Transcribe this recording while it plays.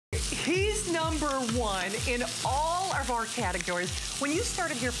He's #1 in all of our categories. When you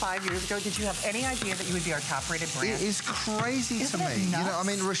started here 5 years ago, did you have any idea that you would be our top-rated brand? It is crazy to me. You know, I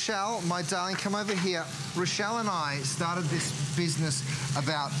mean, Rochelle, my darling, come over here. Rochelle and I started this business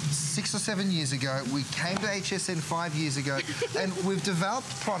about 6 or 7 years ago. We came to HSN 5 years ago, and we've developed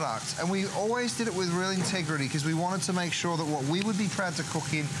products, and we always did it with real integrity because we wanted to make sure that what we would be proud to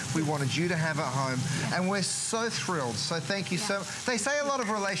cook in, we wanted you to have at home, and we're so thrilled. So thank you so. They say a lot of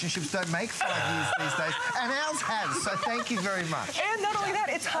relationships don't make 5 years these days, and ours has. So thank you very much. And not only that,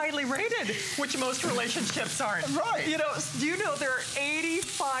 it's highly rated, which most relationships aren't. Right. You know, do you know there are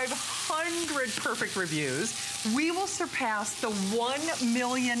 8,500 perfect reviews? We will surpass the 1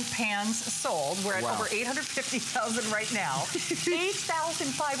 million pans sold. We're at over 850,000 right now.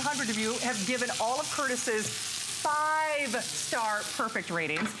 8,500 of you have given all of Curtis's 5-star perfect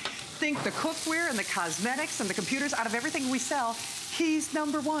ratings. Think the cookware and the cosmetics and the computers, out of everything we sell, he's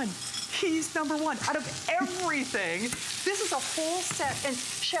 #1. He's #1. Out of everything, this is a whole set. And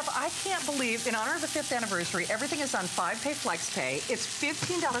Chef, I can't believe, in honor of the 5th anniversary, everything is on 5-pay FlexPay. It's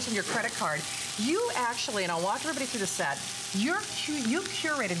 $15 on your credit card. You actually, and I'll walk everybody through the set, you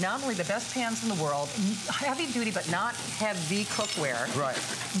curated not only the best pans in the world, heavy duty but not heavy cookware. Right.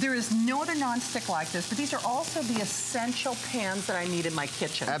 There is no other nonstick like this, but these are also the essential pans that I need in my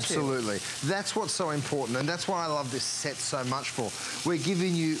kitchen. Absolutely. Too. That's what's so important, and that's why I love this set so much for. We're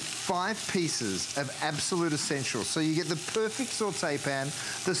giving you 5 pieces of absolute essentials. So you get the perfect saute pan,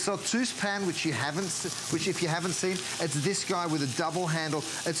 the sauteuse pan, which if you haven't seen, it's this guy with a double handle.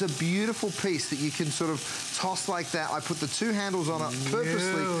 It's a beautiful piece that you can sort of toss like that. I put the 2 handles on it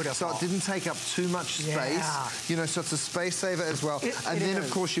purposely so it didn't take up too much space. You know, so it's a space saver as well. And then, of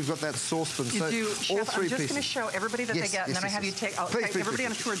course, you've got that saucepan. You do, Chef, I'm just going to show everybody that they get, and then I have you take everybody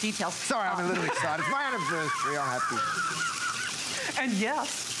on a tour of details. Sorry, I'm a little excited. It's my anniversary. I'm happy. And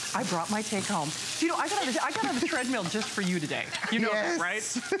yes, I brought my take home. You know, I got on the treadmill just for you today. You know that, right?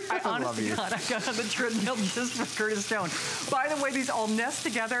 I honestly got on the treadmill just for Curtis Stone. By the way, these all nest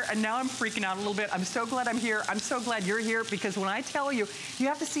together, and now I'm freaking out a little bit. I'm so glad I'm here. I'm so glad you're here, because when I tell you, you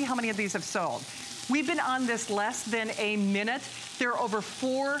have to see how many of these have sold. We've been on this less than a minute. There are over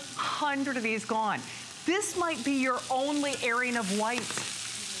 400 of these gone. This might be your only airing of white.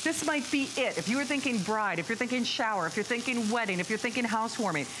 This might be it. If you were thinking bride, if you're thinking shower, if you're thinking wedding, if you're thinking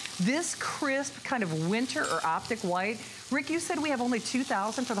housewarming, this crisp kind of winter or optic white. Rick, you said we have only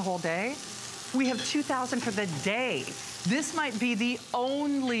 2,000 for the whole day? We have 2,000 for the day. This might be the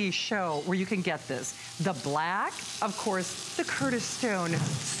only show where you can get this. The black, of course, the Curtis Stone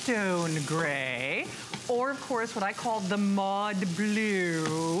Gray, or of course what I call the Maud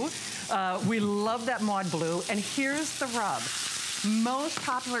Blue. We love that Maud Blue, and here's the rub. Most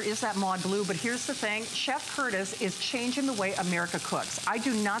popular is that Maud Blue, but here's the thing. Chef Curtis is changing the way America cooks. I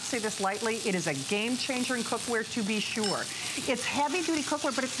do not say this lightly. It is a game changer in cookware, to be sure. It's heavy duty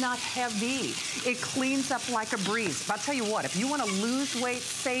cookware, but it's not heavy. It cleans up like a breeze. But I'll tell you what, if you want to lose weight,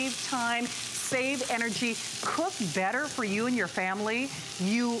 save time, save energy, cook better for you and your family,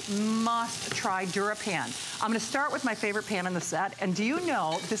 you must try DuraPan. I'm going to start with my favorite pan in the set, and do you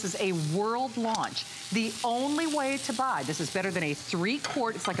know this is a world launch? The only way to buy, this is better than a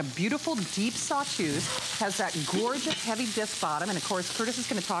 3-quart, it's like a beautiful deep sauteuse, has that gorgeous heavy disc bottom, and of course Curtis is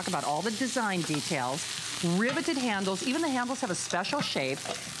going to talk about all the design details, riveted handles, even the handles have a special shape,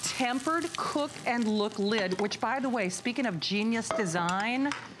 tempered cook and look lid, which by the way, speaking of genius design,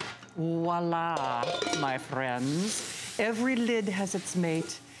 voila, my friends. Every lid has its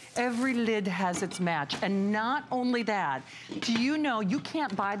mate. Every lid has its match. And not only that, do you know you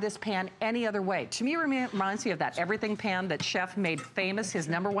can't buy this pan any other way? To me, it reminds me of that everything pan that Chef made famous, his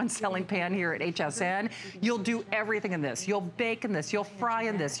 #1 selling pan here at HSN. You'll do everything in this. You'll bake in this. You'll fry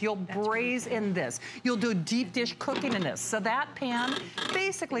in this. You'll braise in this. You'll do deep dish cooking in this. So that pan,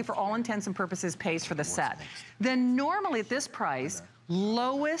 basically for all intents and purposes, pays for the set. Then normally at this price,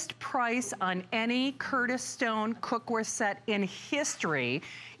 lowest price on any Curtis Stone cookware set in history.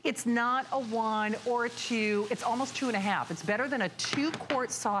 It's not a 1 or a 2, it's almost 2.5. It's better than a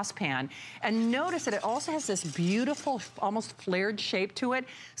 2-quart saucepan. And notice that it also has this beautiful, almost flared shape to it.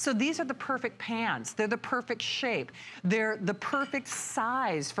 So these are the perfect pans. They're the perfect shape. They're the perfect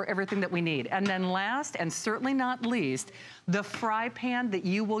size for everything that we need. And then last, and certainly not least, the fry pan that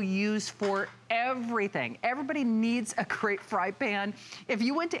you will use for everything. Everybody needs a great fry pan. If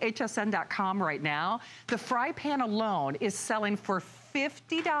you went to hsn.com right now, the fry pan alone is selling for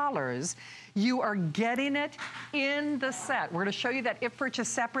 $50. You are getting it in the set. We're going to show you that if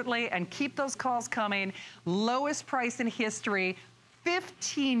purchased separately, and keep those calls coming. Lowest price in history,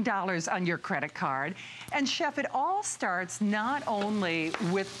 $15 on your credit card. And Chef, it all starts not only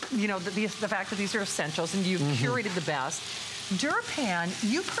with, you know, the fact that these are essentials and you've curated the best. DuraPan,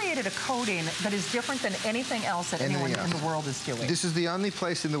 you created a coating that is different than anything else that anyone in the world is doing. This is the only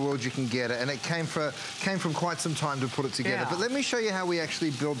place in the world you can get it, and it came from quite some time to put it together. But let me show you how we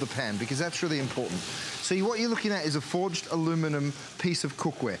actually build the pan, because that's really important. So what you're looking at is a forged aluminum piece of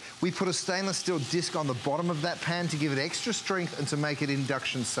cookware. We put a stainless steel disc on the bottom of that pan to give it extra strength and to make it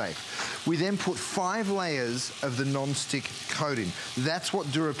induction safe. We then put 5 layers of the non-stick coating. That's what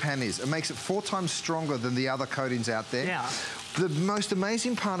DuraPan is. It makes it 4 times stronger than the other coatings out there. Yeah. The most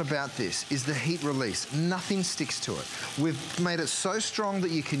amazing part about this is the heat release. Nothing sticks to it. We've made it so strong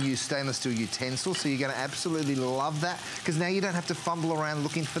that you can use stainless steel utensils, so you're going to absolutely love that, because now you don't have to fumble around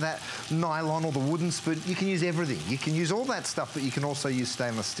looking for that nylon or the wooden spoon. You can use everything. You can use all that stuff, but you can also use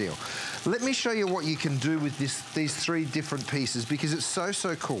stainless steel. Let me show you what you can do with these 3 different pieces, because it's so,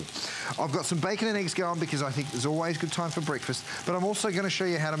 so cool. I've got some bacon and eggs going, because I think there's always good time for breakfast, but I'm also going to show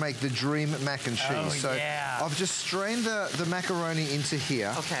you how to make the dream mac and cheese. I've just strained the macaroni into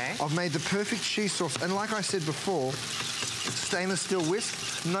here. Okay. I've made the perfect cheese sauce, and like I said before, stainless steel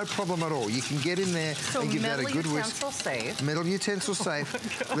whisk, no problem at all. You can get in there and give that a good whisk. Metal utensil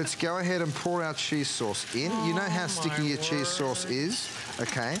safe. Let's go ahead and pour our cheese sauce in. You know how sticky your cheese sauce is,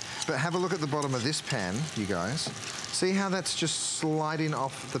 okay? But have a look at the bottom of this pan, you guys. See how that's just sliding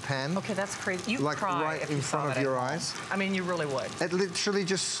off the pan? Okay, that's crazy. You'd like cry right if in you front of your eyes. I mean, you really would. It literally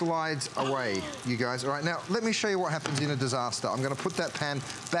just slides away, you guys. All right, now let me show you what happens in a disaster. I'm going to put that pan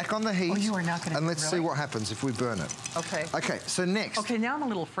back on the heat. Oh, you are not going to. And let's see what happens if we burn it. Okay. Okay, so next. Okay, now I'm a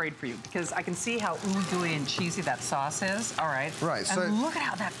little afraid for you, because I can see how ooey and cheesy that sauce is. All right. Right. And so look at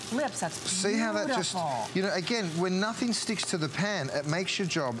how that flips. That's beautiful. See how that just, you know, again, when nothing sticks to the pan, it makes your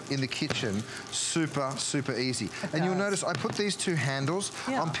job in the kitchen super, super easy. And you'll notice I put these 2 handles.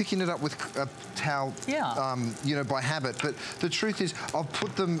 I'm picking it up with a towel, you know, by habit. But the truth is, I've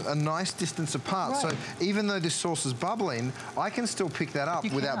put them a nice distance apart. So even though this sauce is bubbling, I can still pick that up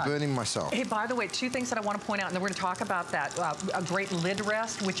without burning myself. Hey, by the way, 2 things that I want to point out, and then we're going to talk about that. A great lid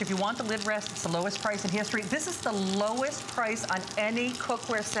rest, which if you want the lid rest, it's the lowest price in history. This is the lowest price on any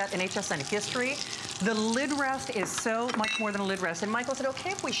cookware set in HSN history. The lid rest is so much more than a lid rest. And Michael said,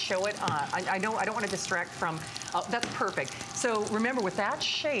 okay, if we show it, I don't want to distract from, that's perfect. So remember, with that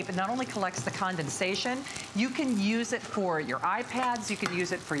shape, it not only collects the condensation, you can use it for your iPads, you can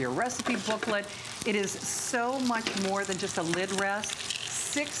use it for your recipe booklet. It is so much more than just a lid rest.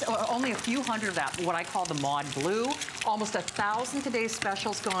 Only a few hundred of that, what I call the Mod Blue. Almost 1,000 today's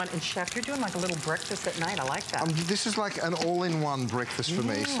specials gone. And Chef, you're doing like a little breakfast at night. I like that. This is like an all-in-one breakfast for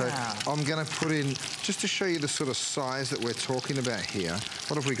me. So I'm going to put in, just to show you the sort of size that we're talking about here.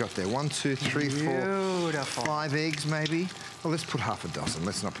 What have we got there? 1, 2, 3, 4, 5 eggs maybe. Well, let's put half a dozen.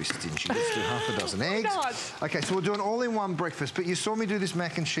 Let's not be stingy. Let's do half a dozen eggs. Okay, so we'll do an all-in-one breakfast, but you saw me do this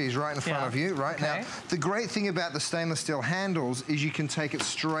mac and cheese right in front of you, right? Now, the great thing about the stainless steel handles is you can take it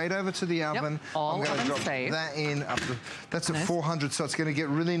straight over to the oven. I'm going to drop that in. That's at 400, so it's going to get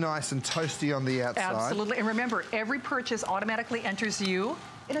really nice and toasty on the outside. Absolutely. And remember, every purchase automatically enters you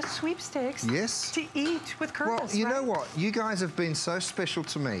in a sweepstakes to eat with Curtis. Well, you know what? You guys have been so special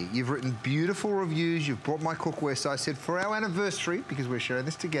to me. You've written beautiful reviews. You've bought my cookware. So I said, for our anniversary, because we're sharing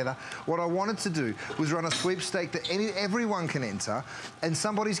this together, what I wanted to do was run a sweepstake that everyone can enter, and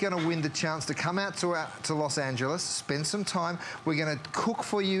somebody's going to win the chance to come out to Los Angeles, spend some time. We're going to cook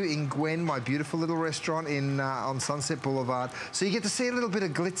for you in Gwen, my beautiful little restaurant on Sunset Boulevard. So you get to see a little bit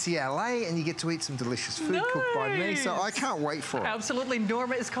of glitzy LA, and you get to eat some delicious food cooked by me. So I can't wait for it. Absolutely.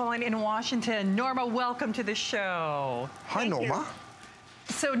 Norma is calling in Washington. Norma, welcome to the show. Hi, Norma.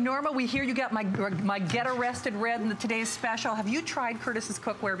 So, Norma, we hear you got my Get Arrested Red in today's special. Have you tried Curtis's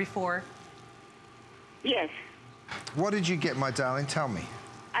cookware before? Yes. What did you get, my darling? Tell me.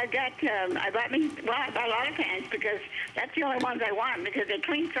 I bought a lot of pans because that's the only ones I want because they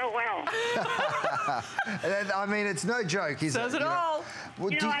clean so well. I mean, it's no joke, is it? Says it all. Well,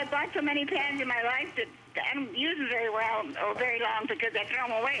 I bought so many pans in my life that I don't use them very well or very long because I throw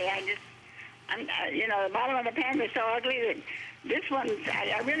them away. You know, the bottom of the pans are so ugly that this one,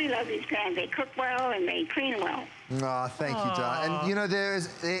 I really love these pans. They cook well and they clean well. Oh, thank you, darling. And, you know, they're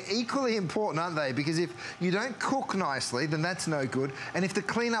equally important, aren't they? Because if you don't cook nicely, then that's no good. And if the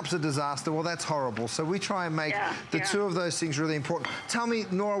cleanup's a disaster, well, that's horrible. So we try and make the 2 of those things really important. Tell me,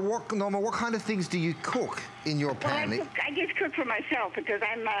 Norma, what kind of things do you cook in your pan? Well, I just cook for myself because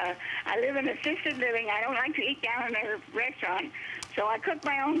I live in assisted living. I don't like to eat down in a restaurant. So I cook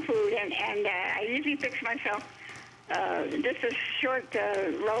my own food, and I usually fix myself just a short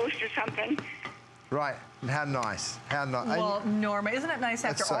roast or something. Right, how nice, how nice. Well, Norma, isn't it nice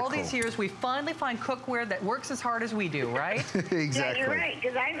after so all these years, we finally find cookware that works as hard as we do, right? Exactly. Yeah, you're right,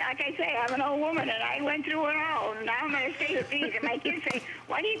 because like I say, I'm an old woman, and I went through it all, and now I'm going to stay with these. And my kids say,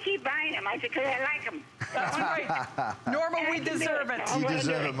 why do you keep buying them? I said, because I like them. That's right. Norma, we deserve it. You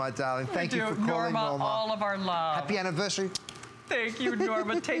deserve it, my darling. Thank you for calling, Norma. All of our love. Happy anniversary. Thank you,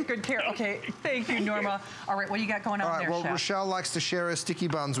 Norma. Take good care. Okay, thank you, Norma. All right, what do you got going on there, well, Chef? Rochelle likes to share her sticky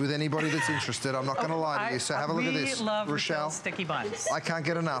buns with anybody that's interested. I'm not going to lie to you, so have a look at this. We love Rochelle, sticky buns. I can't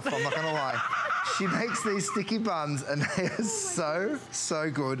get enough, I'm not going to lie. She makes these sticky buns, and they are so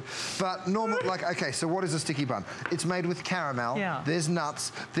good. But normal, like, okay, so what is a sticky bun? It's made with caramel. Yeah. There's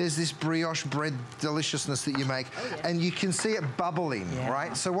nuts. There's this brioche bread deliciousness that you make, and you can see it bubbling,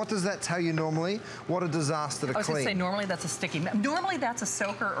 right? So what does that tell you normally? What a disaster to clean. I was going to say, normally that's a sticky. Normally that's a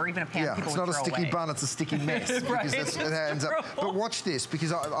soaker or even a pan people would throw away. It's not a sticky bun, it's a sticky mess. Right. Because that's how it ends up. But watch this,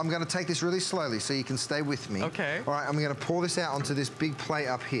 because I'm going to take this really slowly so you can stay with me. Okay. All right, I'm going to pour this out onto this big plate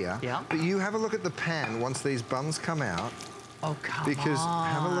up here. Yeah. But you have a look at the pan once these buns come out. Oh, come because on.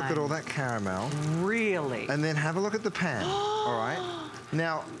 have a look at all that caramel. Really? And then have a look at the pan, all right?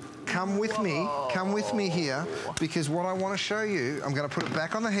 Now, come with me here, because what I want to show you, I'm going to put it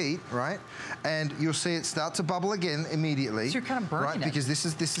back on the heat, right? And you'll see it start to bubble again immediately. So you're kind of burning right? it. Because this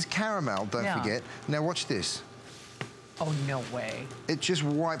is caramel, don't forget. Now watch this. Oh, no way. It just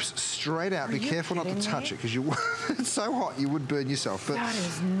wipes straight out. Be careful not to touch it, because it's so hot you would burn yourself. But that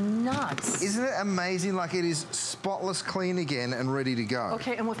is nuts. Isn't it amazing? Like, it is spotless clean again and ready to go.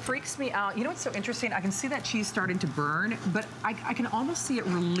 Okay, and what freaks me out, you know what's so interesting? I can see that cheese starting to burn, but I can almost see it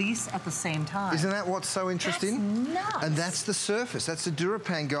release at the same time. Isn't that what's so interesting? That's nuts. And that's the surface. That's the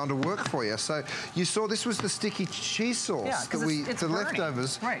DuraPan going to work for you. So you saw this was the sticky cheese sauce that it's the burning.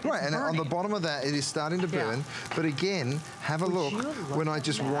 Leftovers. Right, and on the bottom of that, it is starting to burn. But again, have a look. When I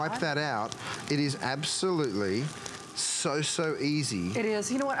just wipe that out, it is absolutely so easy. It is.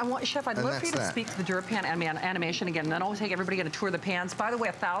 You know what, Chef, I'd love for you to speak to the DuraPan animation again, and then I'll take everybody on a tour of the pans. By the way,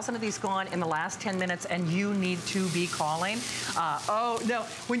 1,000 of these gone in the last 10 minutes, and you need to be calling. Oh, no.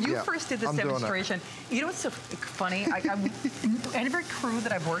 When you first did this demonstration, you know what's so funny? Every crew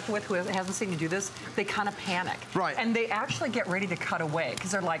that I've worked with who hasn't seen you do this, they kind of panic. Right. And they actually get ready to cut away,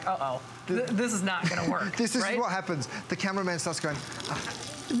 because they're like, uh-oh, this is not going to work. This is what happens. The cameraman starts going,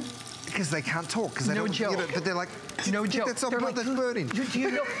 because they can't talk. They no don't, joke. You know, but they're like, no joke. That's burning. Do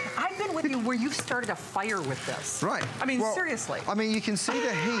you know, I've been with you where you've started a fire with this. Right. I mean, seriously. I mean, you can see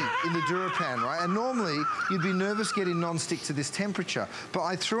the heat in the DuraPan, right? And normally, you'd be nervous getting non-stick to this temperature. But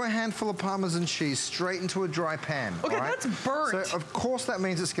I threw a handful of Parmesan cheese straight into a dry pan. Okay, that's burnt. So, of course, that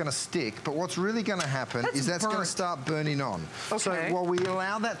means it's going to stick. But what's really going to happen is that's going to start burning on. Okay. So while we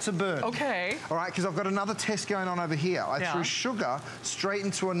allow that to burn. Okay. All right, because I've got another test going on over here. I threw sugar straight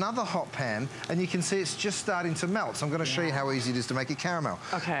into another hot pan, and you can see it's just starting to melt. So I'm going to show you how easy it is to make it caramel.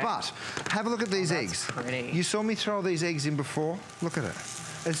 Okay. But have a look at these eggs. Pretty. You saw me throw these eggs in before. Look at it.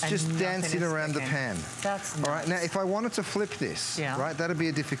 It's just dancing around the pan. That's nice. All right, now if I wanted to flip this, right, that'd be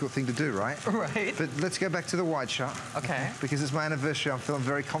a difficult thing to do, right? Right. But let's go back to the wide shot. Okay. Because it's my anniversary, I'm feeling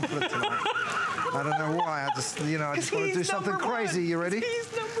very confident tonight. I don't know why, I just want to do something crazy. You ready? He's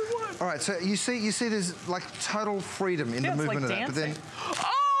 #1. All right, so you see there's like total freedom in the movement of that. But then,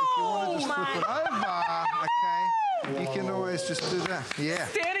 if you want to just flip it over, okay, you can always just do that. Yeah.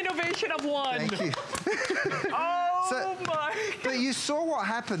 Standing ovation of 1. Thank you. Oh my. But you saw what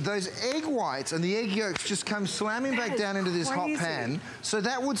happened. Those egg whites and the egg yolks just come slamming back down into this hot pan. So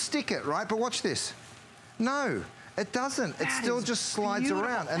that would stick it, right? But watch this. No, it doesn't. It still just slides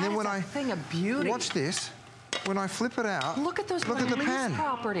around. And then when I thing of beauty. Watch this. When I flip it out, look at those the pan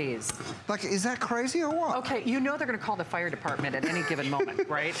properties. Like, is that crazy or what? Okay, you know they're going to call the fire department at any given moment,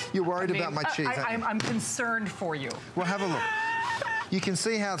 right? You're worried about my cheese, aren't you? I'm concerned for you. Well, have a look. You can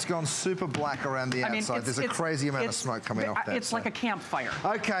see how it's gone super black around the outside. There's a crazy amount of smoke coming off that. It's like a campfire.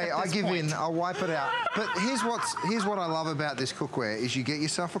 Okay, I give in. I'll wipe it out. But here's what I love about this cookware is you get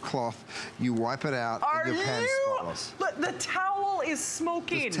yourself a cloth, you wipe it out, and your pan's spotless. Look, the towel is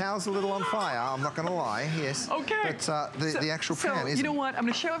smoking. The towel's a little on fire, I'm not going to lie, yes. Okay. But the actual pan isn't. You know what? I'm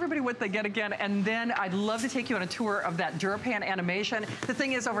going to show everybody what they get again, and then I'd love to take you on a tour of that DuraPan animation. The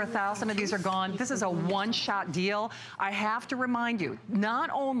thing is, over 1,000 of these are gone. This is a one-shot deal. I have to remind you, not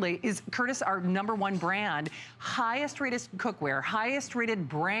only is Curtis our #1 brand, highest rated cookware, highest rated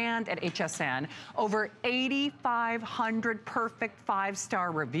brand at HSN, over 8,500 perfect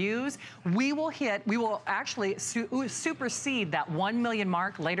 5-star reviews. We will actually supersede that 1 million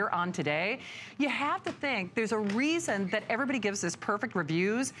mark later on today. You have to think there's a reason that everybody gives this perfect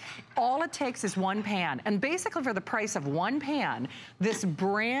reviews. All it takes is one pan. And basically for the price of one pan, this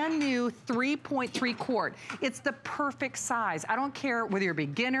brand new 3.3 quart, it's the perfect size. I don't care whether you're a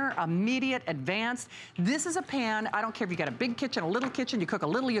beginner, immediate, advanced. This is a pan. I don't care if you got a big kitchen, a little kitchen, you cook a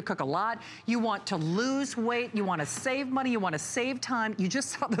little, you cook a lot. You want to lose weight, you want to save money, you want to save time. You just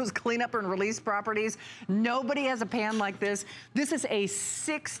saw those cleanup and release properties. Nobody has a pan like this. This is a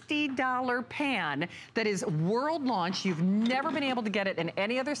 $60 pan that is world launch. You've never been able to get it in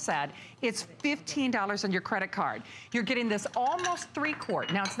any other set. It's $15 on your credit card. You're getting this almost 3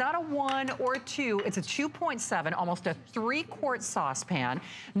 quart. Now it's not a 1 or a 2, it's a 2.7, almost a 3 quart saucepan.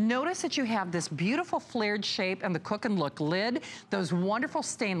 Notice that you have this beautiful flared shape and the Cook and Look lid, those wonderful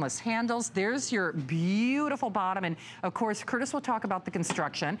stainless handles. There's your beautiful bottom, and of course Curtis will talk about the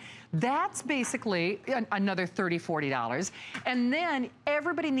construction. That's basically another $30, $40. And then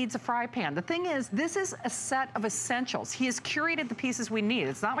everybody needs a fry pan. The thing is, this is a set of essentials. He has curated the pieces we need.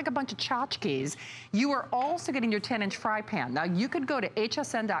 It's not like a bunch of tchotchkes. You are also getting your 10-inch fry pan. Now you could go to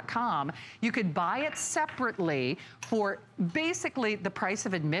hsn.com. You could buy it separately for basically the price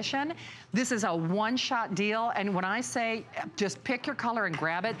of admission. This is a one-shot deal, and when I say just pick your color and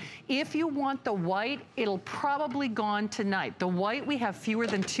grab it, if you want the white, it'll probably gone tonight. The white, we have fewer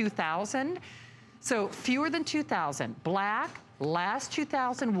than 2,000. So fewer than 2,000. Black, last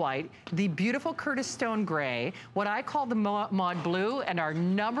 2,000 white, the beautiful Curtis Stone gray, what I call the mod blue, and our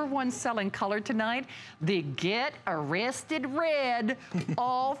 #1 selling color tonight, the Get Arrested Red,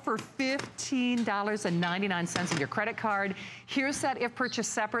 all for $15.99 on your credit card. Here's that if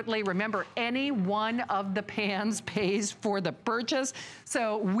purchased separately. Remember, any one of the pans pays for the purchase.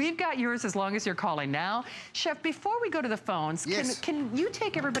 So we've got yours as long as you're calling now. Chef, before we go to the phones, yes, can you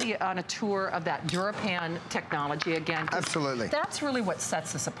take everybody on a tour of that DuraPan technology again? Absolutely. That's really what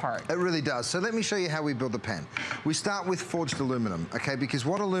sets us apart. It really does. So let me show you how we build the pan. We start with forged aluminum, okay? Because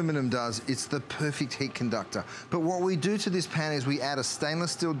what aluminum does, it's the perfect heat conductor. But what we do to this pan is we add a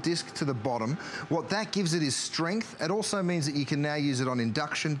stainless steel disc to the bottom. What that gives it is strength. It also means that you can now use it on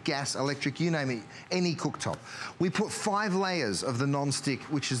induction, gas, electric, you name it, any cooktop. We put 5 layers of the non-stick,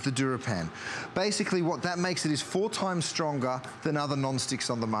 which is the DuraPan. Basically, what that makes it is 4 times stronger than other non-sticks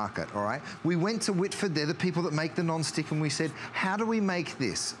on the market, all right? We went to Whitford, they're the people that make the non-stick, and we said, how do we make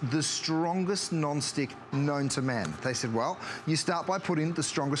this the strongest non-stick known to man? They said, well, you start by putting the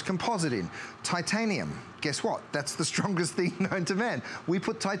strongest composite in, titanium. Guess what? That's the strongest thing known to man. We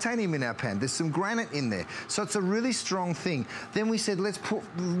put titanium in our pan. There's some granite in there. So it's a really strong thing. Then we said, let's put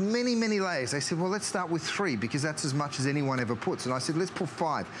many, many layers. They said, well, let's start with 3 because that's as much as anyone ever puts. And I said, let's put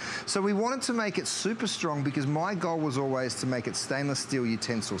 5. So we wanted to make it super strong because my goal was always to make it stainless steel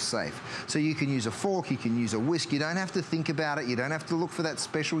utensil safe. So you can use a fork, you can use a whisk. You don't have to think about it. You don't have to look for that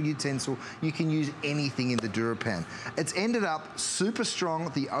special utensil. You can use anything in the DuraPan. It's ended up super strong.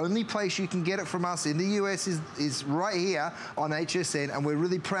 The only place you can get it from us in the US is right here on HSN, and we're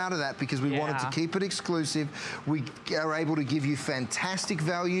really proud of that because we wanted to keep it exclusive. We are able to give you fantastic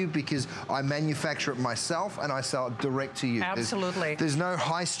value because I manufacture it myself and I sell it direct to you. Absolutely. There's no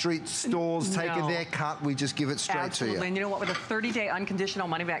high street stores taking their cut. We just give it straight to you. And you know what? With a 30-day unconditional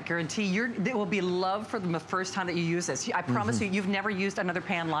money-back guarantee, it will be love for the first time that you use this. I promise you, you've never used another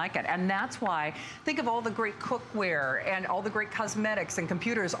pan like it. And that's why, think of all the great cookware and all the great cosmetics and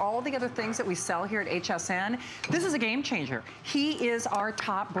computers, all the other things that we sell here at HSN. This is a game changer. He is our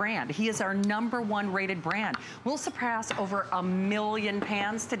top brand. He is our #1 rated brand. We'll surpass over 1 million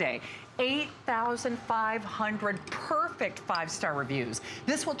pans today. 8,500 perfect 5-star reviews.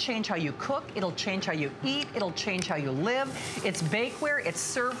 This will change how you cook. It'll change how you eat. It'll change how you live. It's bakeware. It's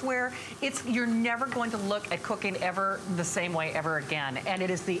serveware. You're never going to look at cooking ever the same way ever again. And it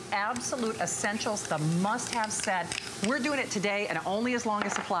is the absolute essentials, the must-have set. We're doing it today and only as long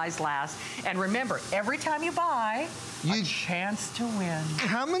as supplies last. And remember, every time you buy, a chance to win.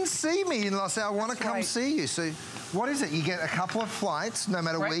 Come and see me in Los Angeles. I want to come see you. So what is it? You get a couple of flights, no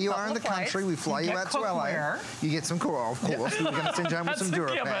matter where you are in the country. We fly you out to LA. You get some cookware, of course. We're going to send you home with some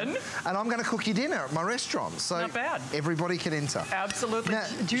DuraPan. And I'm going to cook you dinner at my restaurant. So not bad. Everybody can enter. Absolutely. Now,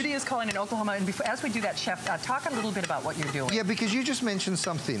 Judy is calling in Oklahoma. And as we do that, Chef, talk a little bit about what you're doing. Yeah, because you just mentioned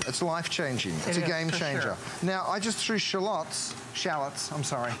something. It's life-changing. It's a game changer. Sure. Now, I just threw shallots shallots, I'm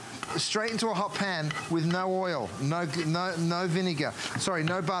sorry, straight into a hot pan with no oil, no vinegar, sorry,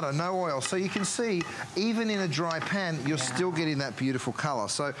 no butter, no oil. So you can see, even in a dry pan, you're still getting that beautiful color.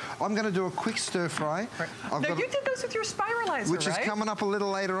 So I'm gonna do a quick stir fry. Now you did those with your spiralizer, which is coming up a little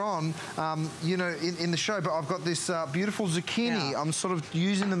later on, you know, in the show, but I've got this beautiful zucchini. I'm sort of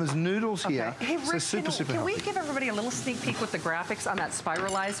using them as noodles here. Hey, Rick, so super can we give everybody a little sneak peek with the graphics on that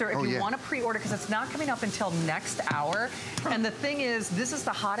spiralizer? If you want to pre-order, because it's not coming up until next hour. And the thing is, this is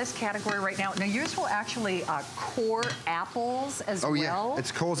the hottest category right now. Now, yours will actually core apples as well. Oh, yeah.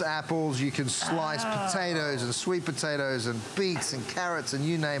 It cores apples. You can slice potatoes and sweet potatoes and beets and carrots and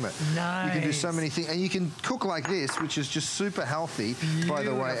you name it. Nice. You can do so many things. And you can cook like this, which is just super healthy, by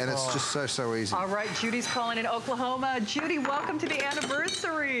the way, and it's just so easy. All right, Judy's calling in Oklahoma. Judy, welcome to the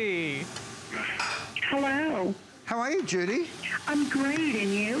anniversary. Hello. How are you, Judy? I'm great,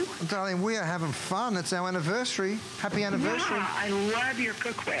 and you? Darling, we are having fun. It's our anniversary. Happy anniversary. Yeah, I love your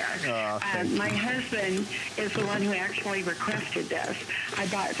cookware. My husband is the one who actually requested this. I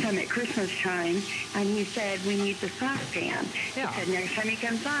bought some at Christmas time, and he said, we need the saucepan. He said, next time he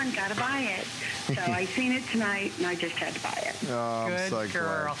comes on, gotta buy it. So I seen it tonight, and I just had to buy it. Oh, I'm so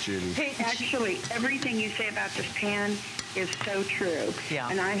glad, Judy. Hey, actually, everything you say about this pan is so true. Yeah.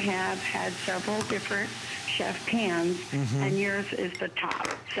 And I have had several different chef pans, and yours is the top.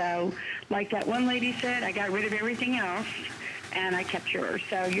 So, like that one lady said, I got rid of everything else, and I kept yours.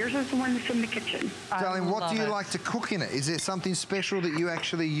 So yours is the one that's in the kitchen. Darling, what do you like to cook in it? Is there something special that you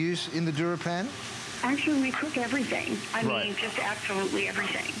actually use in the DuraPan? Actually, we cook everything. I mean, just absolutely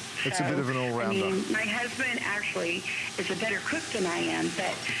everything. It's a bit of an all-rounder. I mean, my husband actually is a better cook than I am,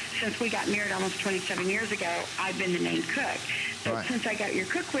 but since we got married almost 27 years ago, I've been the main cook. But since I got your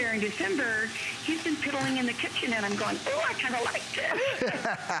cookware in December, he's been piddling in the kitchen, and I'm going, oh, I kind of like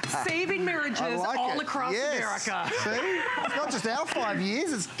this. Saving marriages all across America. See? It's not just our 5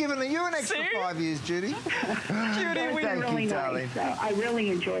 years, it's given you an extra 5 years, Judy. Judy, we really nice. So I really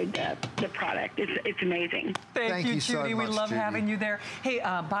enjoyed the product. It's amazing. Thank you, Judy. So much, we love Judy. having you there. Hey,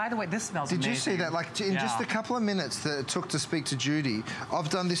 by the way, this smells amazing. Did you see that? Like, in just a couple of minutes that it took to speak to Judy, I've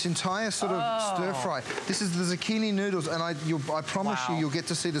done this entire sort of stir fry. This is the zucchini noodles, and I promise you, you'll get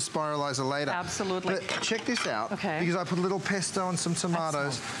to see the spiralizer later. Absolutely. But check this out, because I put a little pesto and some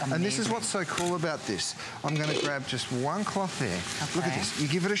tomatoes, and this is what's so cool about this. I'm going to grab just one cloth there. Look at this. You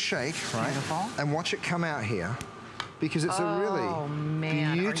give it a shake, right? Beautiful. And watch it come out here. Because it's a really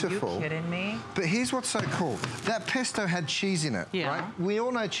beautiful. Are you kidding me? But here's what's so cool. That pesto had cheese in it, right? We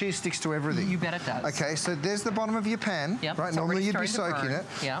all know cheese sticks to everything. You bet it does. Okay, so there's the bottom of your pan, right? Normally you'd be soaking it.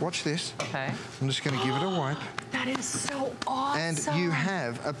 Watch this. Okay. I'm just going to give it a wipe. That is so awesome. And you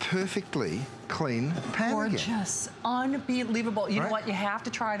have a perfectly clean pan Gorgeous. Unbelievable. You know what? You have to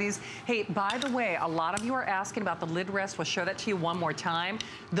try these. Hey, by the way, a lot of you are asking about the lid rest. We'll show that to you one more time.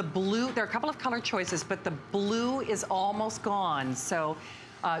 The blue, there are a couple of color choices, but the blue is almost gone. So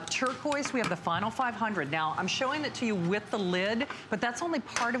turquoise, we have the final 500. Now, I'm showing it to you with the lid, but that's only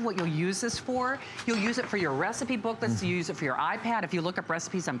part of what you'll use this for. You'll use it for your recipe booklets, you use it for your iPad. If you look up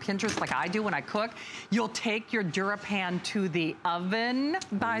recipes on Pinterest like I do when I cook, you'll take your DuraPan to the oven,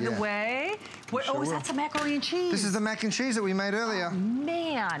 by the way. Is that some macaroni and cheese? This is the mac and cheese that we made earlier. Oh,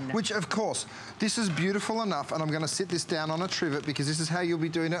 man. Which, of course, this is beautiful enough, and I'm going to sit this down on a trivet because this is how you'll be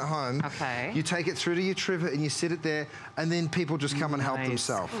doing it at home. Okay. You take it through to your trivet and you sit it there, and then people just come and help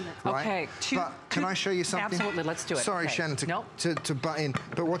themselves. Right? Okay. But can I show you something? Absolutely, let's do it. Sorry, Shannon, to butt in,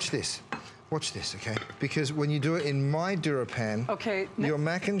 but watch this. Watch this, okay? Because when you do it in my DuraPan, your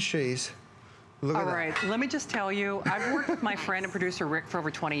mac and cheese, look at that. All right, let me just tell you, I've worked with my friend and producer Rick for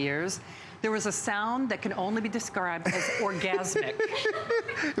over 20 years. There was a sound that can only be described as orgasmic.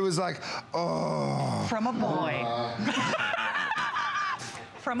 It was like, oh. From a boy.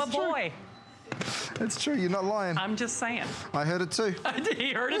 From a boy. It's true, you're not lying. I'm just saying. I heard it too.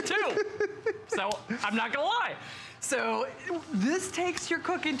 He heard it too. So I'm not gonna lie. So this takes your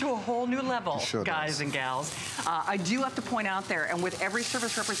cooking to a whole new level, guys and gals. I do have to point out there, and with every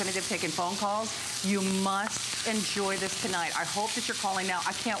service representative taking phone calls, you must enjoy this tonight. I hope that you're calling now.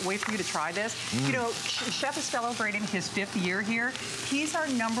 I can't wait for you to try this. You know, Chef is celebrating his 5th year here. He's our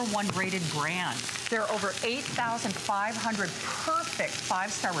 #1 rated brand. There are over 8,500 perfect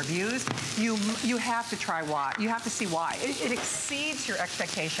 5-star reviews. You have to try why. You have to see why. It exceeds your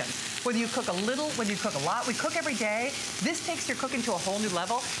expectations. Whether you cook a little, whether you cook a lot, we cook every day. today, this takes your cooking to a whole new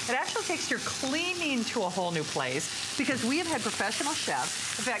level. It actually takes your cleaning to a whole new place because we have had professional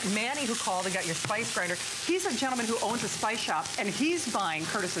chefs. In fact, Manny, who called and got your spice grinder, he's a gentleman who owns a spice shop and he's buying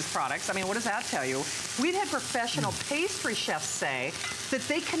Curtis's products. I mean, what does that tell you? We've had professional pastry chefs say that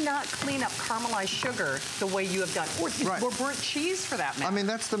they cannot clean up caramelized sugar the way you have done, or burnt cheese for that matter. I mean,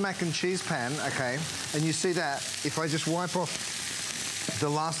 that's the mac and cheese pan, okay? And you see that, if I just wipe off the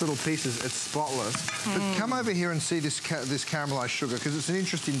last little pieces, it's spotless. But come over here and see this caramelized sugar, because it's an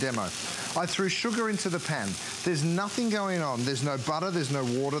interesting demo. I threw sugar into the pan. There's nothing going on. There's no butter, there's no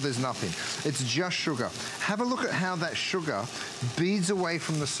water, there's nothing. It's just sugar. Have a look at how that sugar beads away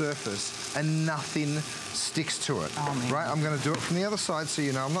from the surface and nothing sticks to it. Oh, man. Right? I'm going to do it from the other side so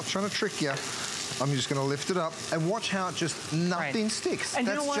you know I'm not trying to trick you. I'm just going to lift it up and watch how it just nothing sticks. And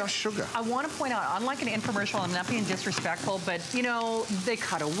that's you know what? Just sugar. I want to point out, unlike an infomercial, I'm not being disrespectful, but you know, they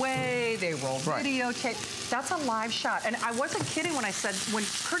cut away, they roll videotape. That's a live shot. And I wasn't kidding when I said, when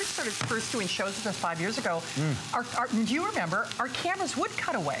Curtis started first doing shows with us 5 years ago, do you remember, our cameras would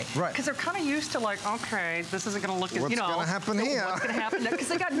cut away. Right. Because they're kind of used to like, okay, this isn't going to look as, what's going to happen here? What's going to happen? Because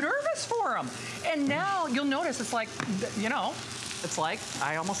they got nervous for them. And now you'll notice it's like, you know, it's like,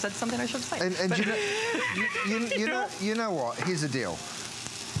 I almost said something I shouldn't say. And you know what? Here's the deal.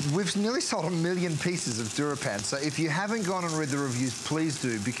 We've nearly sold 1 million pieces of DuraPan, so if you haven't gone and read the reviews, please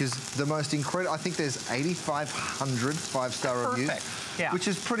do, because the most incredible, I think there's 8,500 five-star reviews, which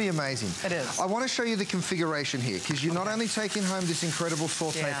is pretty amazing. It is. I want to show you the configuration here, because you're not only taking home this incredible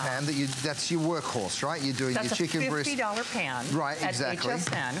saute pan, that's your workhorse, right? You're doing your chicken breast. That's a $50 pan. Right, exactly. At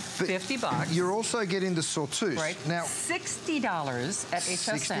HSN, $50. You're also getting the sauteuse. Right. Now, $60 at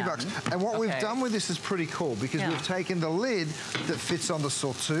HSN. $60. And what we've done with this is pretty cool, because we've taken the lid that fits on the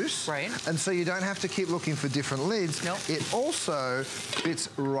sauteuse. Right. And so you don't have to keep looking for different lids. Nope. It also fits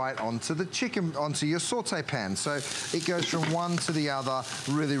right onto the chicken, onto your saute pan. So it goes from one to the other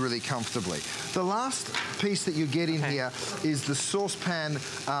really, really comfortably. The last piece that you're getting here is the saucepan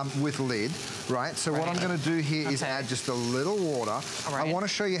with lid, right? So what I'm going to do here is add just a little water. I want to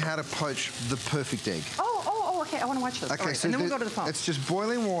show you how to poach the perfect egg. Okay, I want to watch this. Okay, so and then we'll go to the phone. It's just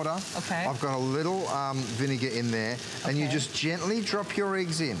boiling water. Okay. I've got a little vinegar in there, and you just gently drop your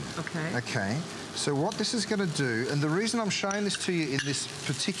eggs in. Okay. Okay. So what this is going to do, and the reason I'm showing this to you in this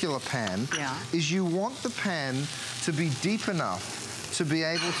particular pan, is you want the pan to be deep enough to be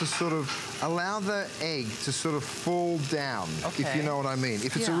able to sort of allow the egg to sort of fall down, if you know what I mean.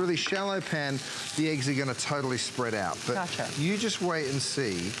 If it's a really shallow pan, the eggs are going to totally spread out. But you just wait and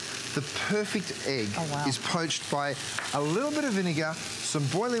see. The perfect egg is poached by a little bit of vinegar, some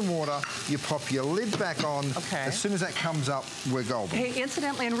boiling water, you pop your lid back on. As soon as that comes up, we're golden. Hey,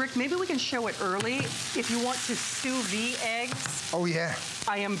 incidentally, and Rick, maybe we can show it early. If you want to sous vide eggs. Oh, yeah.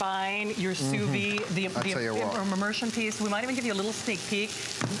 I am buying your sous vide, the immersion piece. We might even give you a little sneak peek.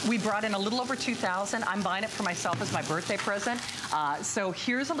 We brought in a little over 2,000. I'm buying it for myself as my birthday present. So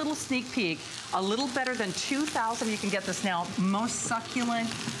here's a little sneak peek. A little better than 2,000. You can get this now. Most succulent,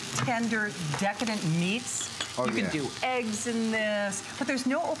 tender, decadent meats. You can do eggs in this, but there's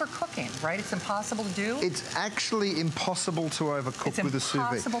no overcooking, right? It's impossible to do. It's actually impossible to overcook with a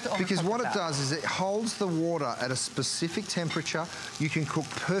sous vide. Because what it does is it holds the water at a specific temperature. You can cook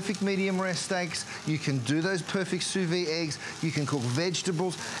perfect medium rare steaks. You can do those perfect sous vide eggs. You can cook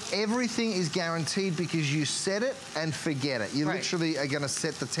vegetables. Everything is guaranteed because you set it and forget it. You literally are going to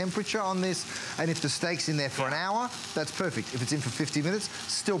set the temperature on this, and if the steak's in there for an hour, that's perfect. If it's in for 50 minutes,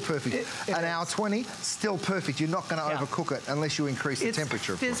 still perfect. An hour 20, still perfect. You're not going to overcook it unless you increase the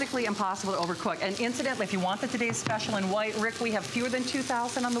temperature. It's physically impossible to overcook. And incidentally, if you want the today's special in white, Rick, we have fewer than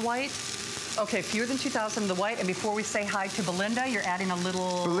 2,000 on the white. Okay, fewer than 2,000 on the white. And before we say hi to Belinda, you're adding a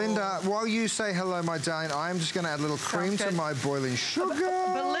little... Belinda, while you say hello, my darling, I'm just going to add a little cream to my boiling sugar.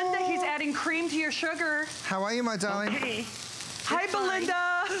 Belinda, he's adding cream to your sugar. How are you, my darling? Okay. Hi,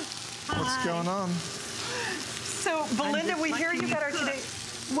 Belinda. What's going on? So, Belinda, we hear you got our today...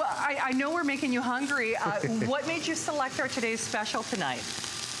 Well, I know we're making you hungry. What made you select our today's special tonight?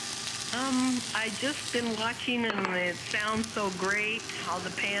 I just been watching and it sounds so great, all the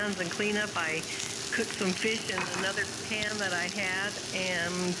pans and cleanup. I cooked some fish in another pan that I had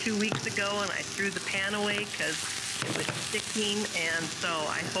 2 weeks ago, and I threw the pan away because it was sticking, and so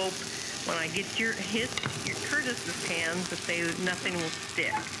I hope when I get your Curtis's pans that nothing will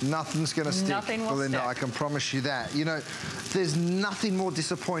stick. Nothing's going to stick, Belinda. I can promise you that. You know, there's nothing more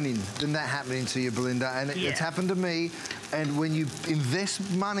disappointing than that happening to you, Belinda, and it's happened to me. And when you invest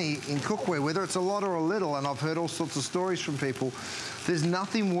money in cookware, whether it's a lot or a little, and I've heard all sorts of stories from people, there's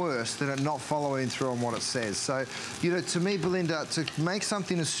nothing worse than it not following through on what it says. So, you know, to me, Belinda, to make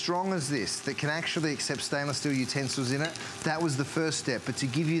something as strong as this that can actually accept stainless steel utensils in it, that was the first step. But to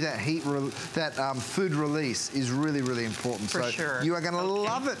give you that food release is really, really important. For sure. You are going to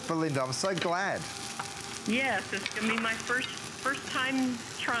love it, Belinda. I'm so glad. Yes, it's going to be my first time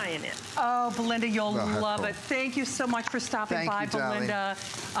trying it. Oh, Belinda, you'll love it. Thank you so much for stopping by, Belinda.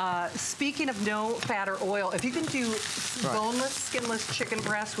 Speaking of no fat or oil, if you can do boneless, skinless chicken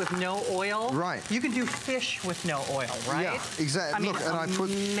breast with no oil, you can do fish with no oil, right? Yeah, exactly. I mean, look, and I put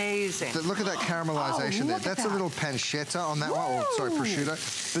amazing. Look at that caramelization there. That's a little pancetta on that one. Oh, sorry,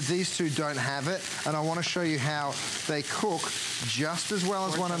 prosciutto. But these two don't have it, and I want to show you how they cook just as well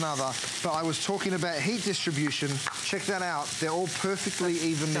as one another. But I was talking about heat distribution. Check that out. They're all perfectly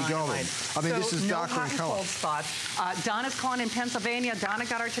evenly golden. I mean, this is darker in color. Cold spots. Donna's calling in Pennsylvania. Donna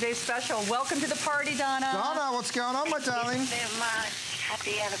got our today's special. Welcome to the party, Donna. Donna, what's going on, my darling? Thank you so much.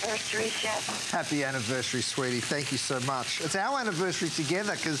 Happy anniversary, Chef. Happy anniversary, sweetie. Thank you so much. It's our anniversary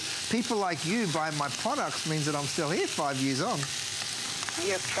together because people like you buying my products means that I'm still here 5 years on.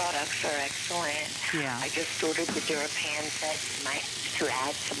 Your products are excellent. Yeah. I just ordered the DuraPan set to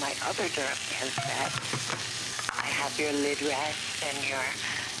add to my other DuraPan set. I have your lid rest and your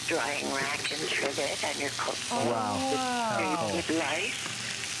drying rack and trivet and your cookbook. Wow. With good life.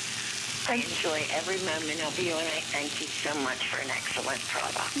 I enjoy every moment of you, and I thank you so much for an excellent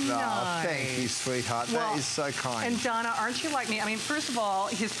product. Nice. Thank you, sweetheart. That is so kind. And Donna, aren't you like me? I mean, first of all,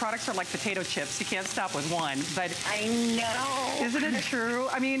 his products are like potato chips. You can't stop with one. But I know. Isn't it true?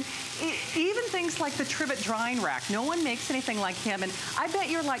 I mean, even things like the trivet drying rack. No one makes anything like him. And I bet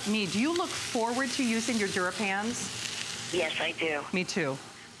you're like me. Do you look forward to using your DuraPans? Yes, I do. Me too.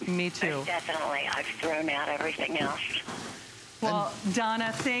 Me too. Definitely. I've thrown out everything else. Well,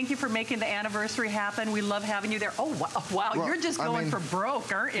 Donna, thank you for making the anniversary happen. We love having you there. Oh, wow. Well, you're just going for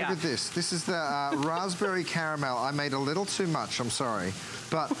broke, aren't you? Look at this. This is the raspberry caramel. I made a little too much. I'm sorry.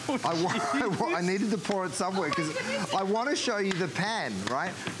 But I needed to pour it somewhere because I want to show you the pan,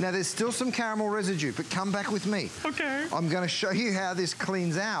 right? Now, there's still some caramel residue, but come back with me. Okay. I'm going to show you how this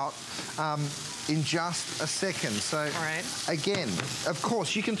cleans out in just a second. So, again, of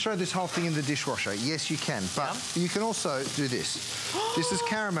course, you can throw this whole thing in the dishwasher. Yes, you can. But you can also do this. This is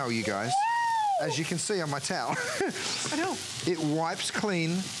caramel, you guys. As you can see on my towel. I know. It wipes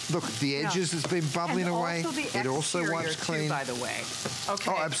clean. Look, the edges has been bubbling away. It also wipes clean. Too, by the way.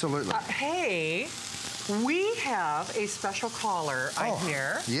 Okay. Oh, absolutely. Hey, we have a special caller, I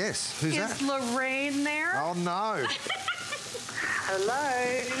hear. Yes. Who's that? Is Lorraine there? Oh, no.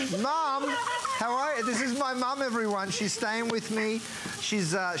 Hello. Mum, how are you? This is my mum, everyone. She's staying with me. She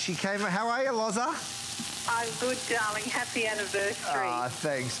came. How are you, Loza? I'm good, darling. Happy anniversary. Ah,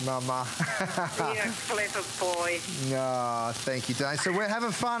 thanks, Mama. You're a clever boy. No, thank you, Dane. So we're having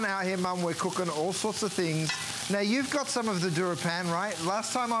fun out here, Mum. We're cooking all sorts of things. Now, you've got some of the DuraPan, right?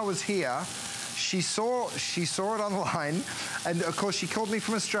 Last time I was here, she saw it online, and of course she called me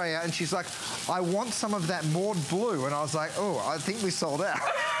from Australia, and she's like, I want some of that Maud Blue, and I was like, oh, I think we sold out.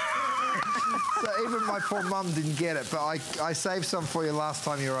 So even my poor mum didn't get it, but I saved some for you last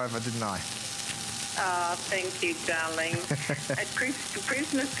time you were over, didn't I? Thank you, darling. At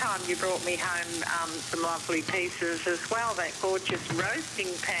Christmas time, you brought me home some lovely pieces as well, that gorgeous roasting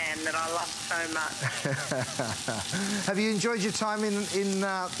pan that I love so much. Have you enjoyed your time in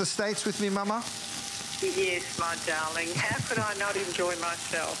the States with me, Mama? Yes, my darling. How could I not enjoy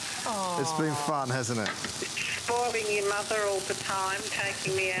myself? Aww. It's been fun, hasn't it? Spoiling your mother all the time,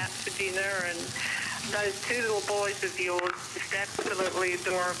 taking me out for dinner, and those two little boys of yours, just absolutely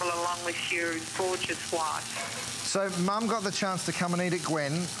adorable, along with your gorgeous wife. So Mum got the chance to come and eat at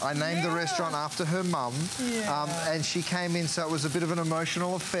Gwen. I named the restaurant after her mum. And she came in, so it was a bit of an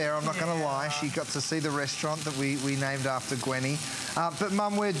emotional affair, I'm not going to lie. She got to see the restaurant that we named after Gwenny. But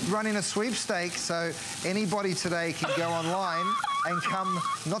Mum, we're running a sweepstake, so anybody today can go online and come,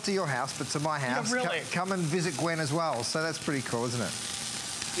 not to your house, but to my house. Yeah, really? Come and visit Gwen as well. So that's pretty cool, isn't it?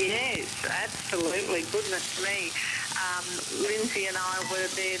 Yes, absolutely. Goodness me. Lindsay and I were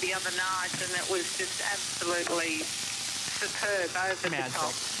there the other night, and it was just absolutely superb, over the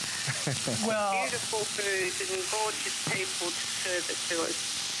top. Well, beautiful food and gorgeous people to serve it to us.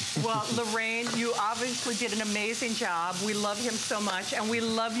 Well, Lorraine, you obviously did an amazing job. We love him so much, and we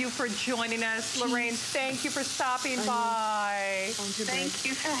love you for joining us. Lorraine, thank you for stopping by. Thank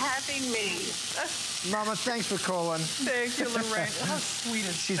you for having me. Mama, thanks for calling. Thank you, Lorraine. How sweet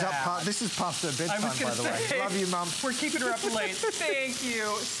is She's that? up. This is past her bedtime, by the way. Love you, Mum. We're keeping her up late. Thank you.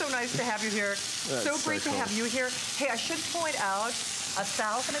 So nice to have you here. So great to have you here. Hey, I should point out,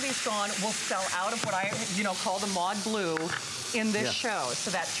 1,000 of these gone will sell out of what I, call the mod blue in this show. So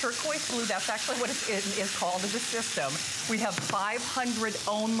that turquoise blue, that's actually what it is called in the system. We have 500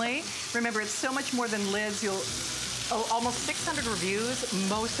 only. Remember, it's so much more than lids. Almost 600 reviews,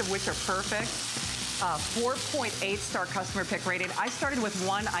 most of which are perfect. 4.8-star customer pick rating. I started with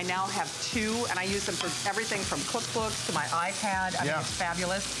 1, I now have 2, and I use them for everything from cookbooks to my iPad. I mean, it's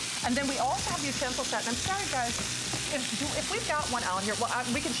fabulous. And then we also have the utensil set. And I'm sorry, guys, if we've got one out here, well,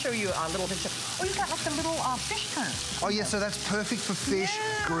 we can show you a little picture. Oh, you've got like the little fish turn. Oh, yeah, so that's perfect for fish,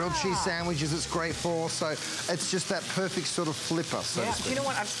 grilled cheese sandwiches it's great for. So it's just that perfect sort of flipper, so to speak. You know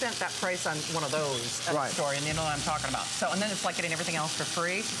what? I've spent that price on one of those at the store, and you know what I'm talking about. So, and then it's like getting everything else for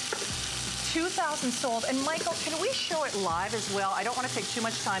free. 2,000 sold. And Michael, can we show it live as well? I don't want to take too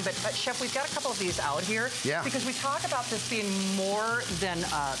much time, but Chef, we've got a couple of these out here. Yeah. Because we talk about this being more than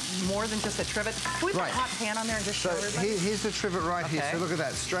just a trivet. Can we put a hot pan on there and just show everybody? Here's the trivet right here. So look at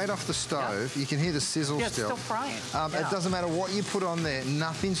that, straight off the stove. You can hear the sizzle still. It's still frying. It doesn't matter what you put on there.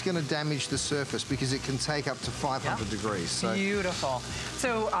 Nothing's going to damage the surface because it can take up to 500 degrees. So. Beautiful.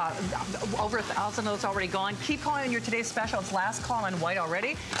 So over 1,000 of those already gone. Keep calling on your today's special. It's last call on white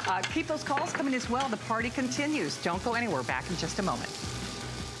already. Keep those calls coming as well. The party continues. Don't go anywhere. Back in just a moment.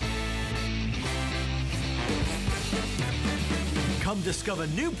 Come discover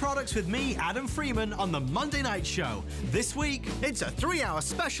new products with me, Adam Freeman, on the Monday Night Show. This week, it's a 3-hour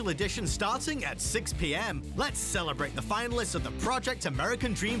special edition starting at 6 p.m. Let's celebrate the finalists of the Project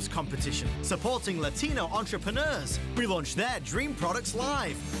American Dreams competition, supporting Latino entrepreneurs. We launch their dream products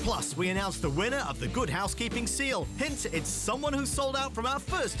live. Plus, we announce the winner of the Good Housekeeping Seal. Hint, it's someone who sold out from our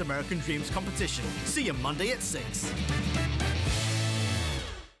first American Dreams competition. See you Monday at 6.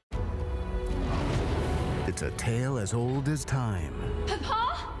 It's a tale as old as time.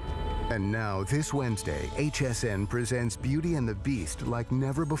 Papa? And now, this Wednesday, HSN presents Beauty and the Beast like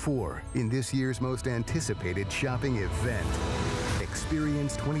never before in this year's most anticipated shopping event.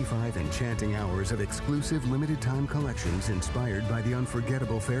 Experience 25 enchanting hours of exclusive limited-time collections inspired by the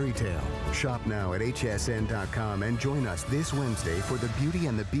unforgettable fairy tale. Shop now at hsn.com and join us this Wednesday for the Beauty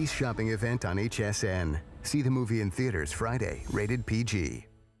and the Beast shopping event on HSN. See the movie in theaters Friday, rated PG.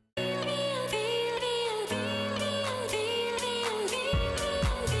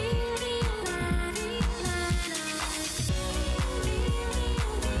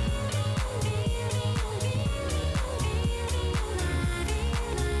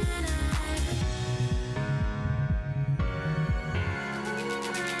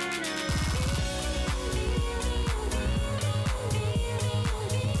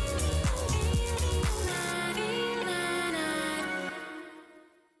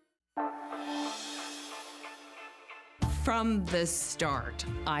 From the start,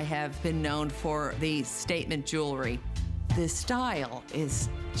 I have been known for the statement jewelry. The style is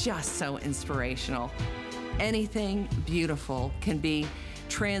just so inspirational. Anything beautiful can be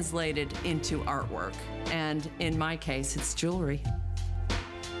translated into artwork, and in my case, it's jewelry.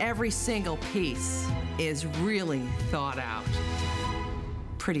 Every single piece is really thought out.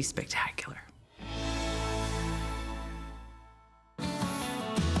 Pretty spectacular.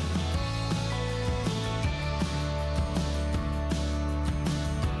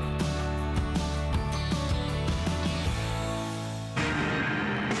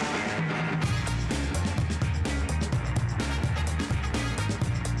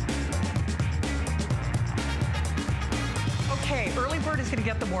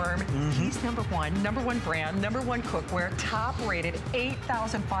 He's number one brand, number one cookware, top rated,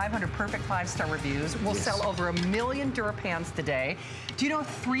 8,500 perfect 5-star reviews. We'll sell over 1 million DuraPans today. Do you know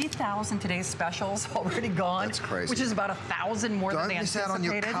 3,000 today's specials already gone? That's crazy. Which is about 1,000 more than they anticipated. Don't miss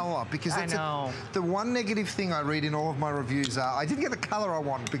out on your color, because that's the one negative thing I read in all of my reviews are I didn't get the color I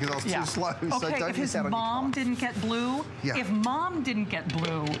want because I was too slow. Okay, so don't if miss his out on mom didn't get blue, if mom didn't get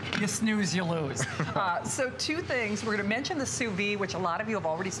blue, you snooze, you lose. So 2 things. We're going to mention the sous vide, which a lot of you have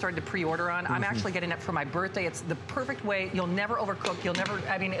already started to pre-order on. I'm actually getting it for my birthday. It's the perfect way. You'll never overcook. You'll never,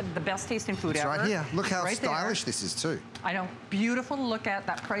 I mean, the best tasting food ever. Right here. Look how stylish this is too. I know. Beautiful to look at.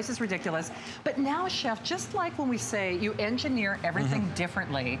 That price is ridiculous. But now, Chef, just like when we say you engineer everything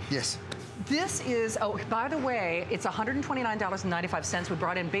differently. Yes. This is, oh, by the way, it's $129.95. We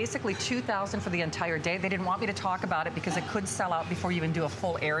brought in basically $2,000 for the entire day. They didn't want me to talk about it because it could sell out before you even do a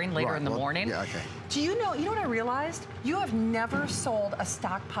full airing later in the morning. Yeah, okay. Do you know what I realized? You have never sold a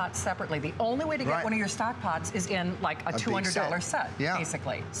stock pot separately. The only way to get one of your stock pots is in like a $200 set,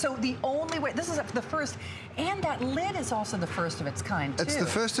 basically. So the only way, this is the first, and that lid is also the first of its kind, too. It's the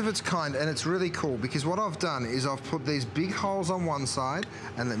first of its kind, and it's really cool because what I've done is I've put these big holes on one side,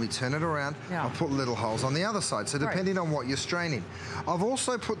 and let me turn it around. I'll put little holes on the other side, so depending on what you're straining. I've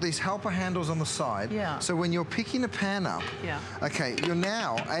also put these helper handles on the side, so when you're picking a pan up, okay, you're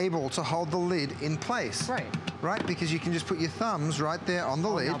now able to hold the lid in place. Right, because you can just put your thumbs right there on the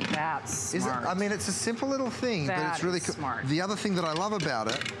lid. Now that's smart. I mean, it's a simple little thing, but it's really cool. Smart. The other thing that I love about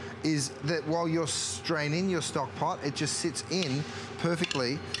it is that while you're straining your stock pot, it just sits in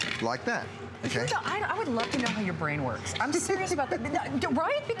perfectly like that. Okay. You know, I would love to know how your brain works. I'm serious about that,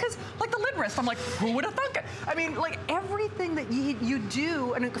 right? Because like the lid rest, I'm like, who would have thunk it? I mean, like everything that you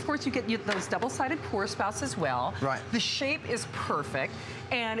do, and of course you get those double-sided pour spouts as well. Right. The shape is perfect,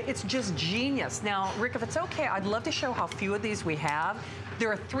 and it's just genius. Now, Rick, if it's okay, I'd love to show how few of these we have.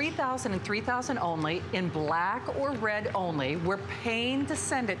 There are 3,000 and 3,000 only, in black or red only. We're paying to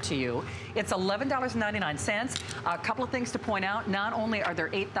send it to you. It's $11.99. A couple of things to point out. Not only are there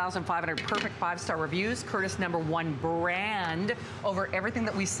 8,500 perfect 5-star reviews, Curtis #1 brand over everything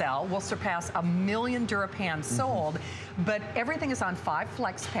that we sell. We'll surpass 1 million DuraPans sold, but everything is on 5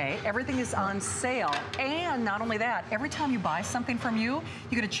 flex pay. Everything is on sale. And not only that, every time you buy something from you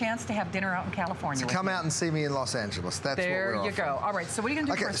get a chance to have dinner out in California. So come out and see me in Los Angeles. That's what we're offering. There you go. All right, so what are you going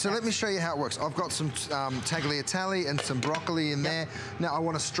to do first? So let me show you how it works. I've got some tagliatelle and some broccoli in there. Now, I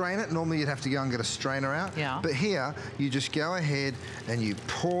want to strain it. Normally, you'd have to go and get a strainer out. But here, you just go ahead and you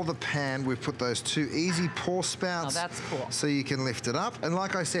pour the pan. We've put those 2 easy pour spouts. Oh, that's cool. So you can lift it up. And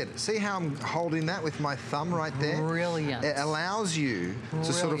like I said, see how I'm holding that with my thumb right there? Brilliant. It allows you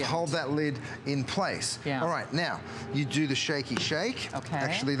to sort of hold that lid in place. All right, now, you do the shaky shake. Okay.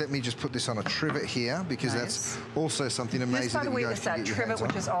 Actually, let me just put this on a trivet here because that's also something amazing. This, by the way, is that trivet,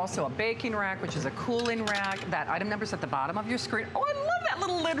 which is also a baking rack, which is a cooling rack. That item number's at the bottom of your screen. Oh, I love that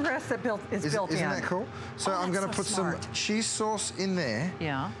little lid rest that is built in. Isn't that cool? So I'm going to put some cheese sauce in there.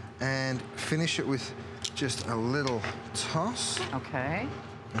 And finish it with just a little toss. Okay.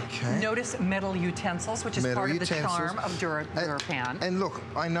 Notice metal utensils, which is part of the charm of DuraPan. And look,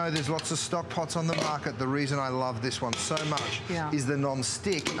 I know there's lots of stock pots on the market. The reason I love this one so much is the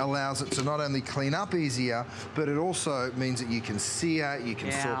non-stick allows it to not only clean up easier, but it also means that you can sear, you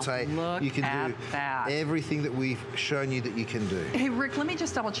can saute, you can do everything that we've shown you that you can do. Hey, Rick, let me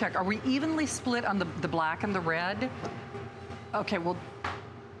just double check. Are we evenly split on the black and the red? Okay, well,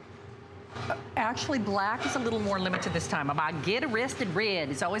 actually, black is a little more limited this time. About Get Arrested Red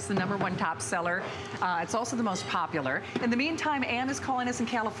is always the #1 top seller. It's also the most popular. In the meantime, Ann is calling us in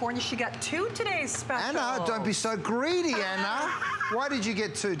California. She got 2 today's specials. Anna, don't be so greedy, Anna. Why did you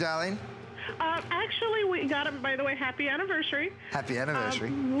get 2, darling? Actually, we got them, by the way, happy anniversary. Happy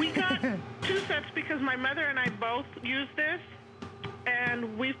anniversary. We got 2 sets because my mother and I both use this,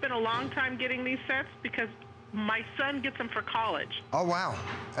 and we've been a long time getting these sets because my son gets them for college. Oh, wow.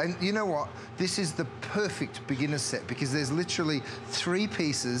 And you know what? This is the perfect beginner set because there's literally 3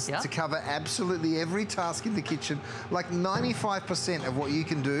 pieces to cover absolutely every task in the kitchen. Like 95% of what you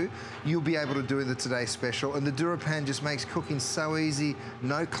can do, you'll be able to do in the Today Special. And the DuraPan just makes cooking so easy,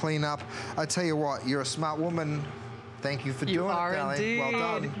 no cleanup. I tell you what, you're a smart woman. Thank you for doing it, darling.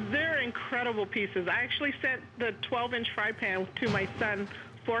 Well done. They're incredible pieces. I actually sent the 12-inch fry pan to my son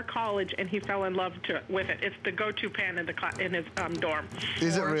for college, and he fell in love with it. It's the go-to pan in his dorm.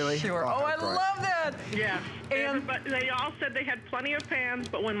 Is it really? Sure. Oh, I love that. Yeah. And but they all said they had plenty of pans,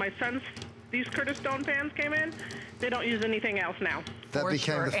 but when my son's these Curtis Stone pans came in, they don't use anything else now. That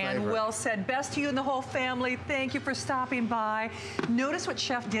became the favorite. And well said. Best to you and the whole family. Thank you for stopping by. Notice what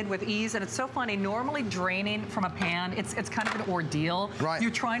Chef did with ease, and it's so funny. Normally draining from a pan, it's kind of an ordeal. Right.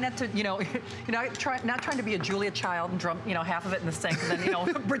 You're trying not to, not trying to be a Julia Child and dump, half of it in the sink and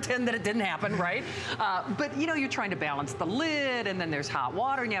then, pretend that it didn't happen, right? But, you're trying to balance the lid, and then there's hot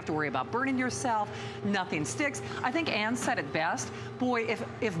water, and you have to worry about burning yourself. Nothing sticks. I think Ann said it best. Boy,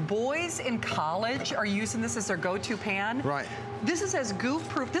 if boys in college are using this as their go-to pan, This is as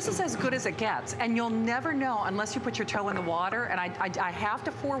goof-proof. This is as good as it gets. And you'll never know unless you put your toe in the water. And I have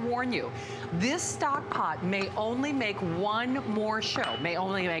to forewarn you, this stock pot may only make one more show. May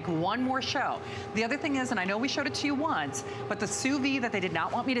only make one more show. The other thing is, and I know we showed it to you once, but the sous vide that they did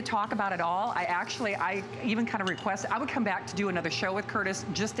not want me to talk about at all, I even kind of requested, I would come back to do another show with Curtis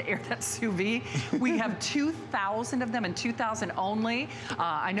just to air that sous vide. We have 2,000 of them and 2,000 only.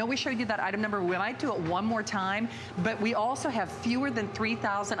 I know we showed you that item number. We might do it one more time, but we also have fewer than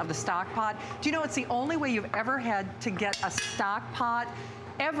 3,000 of the stock pot. Do you know it's the only way you've ever had to get a stock pot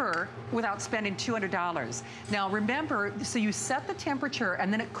ever without spending $200. Now remember, so you set the temperature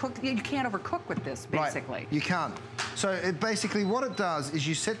and then it cooks. You can't overcook with this, basically. Right, you can't. So basically what it does is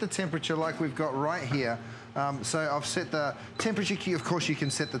you set the temperature like we've got right here. So I've set the temperature key. Of course, you can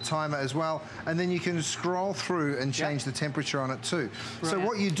set the timer as well, and then you can scroll through and change the temperature on it too. Brilliant. So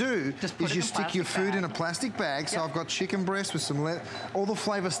what you do is you stick your food in a plastic bag. So I've got chicken breast with some all the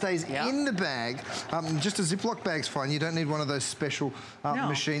flavor stays in the bag. Just a Ziploc bag's fine. You don't need one of those special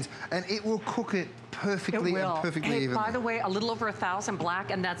machines, and it will cook it perfectly and perfectly evenly. By the way, a little over 1,000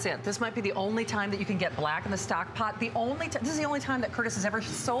 black, and that's it. This might be the only time that you can get black in the stock pot. This is the only time that Curtis has ever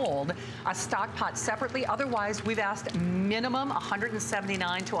sold a stock pot separately. Otherwise, we've asked minimum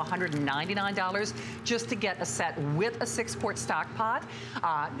 $179 to $199 just to get a set with a 6-quart stock pot.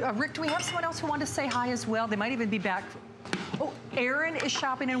 Rick, do we have someone else who wanted to say hi as well? They might even be back. Oh, Erin is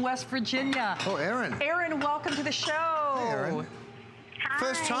shopping in West Virginia. Oh, Erin. Erin, welcome to the show. Hey, Erin.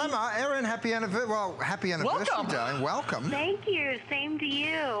 First timer, Erin, happy anniversary. Well, happy anniversary, darling. Welcome. Thank you. Same to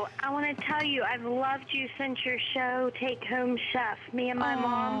you. I want to tell you, I've loved you since your show, Take Home Chef. Me and my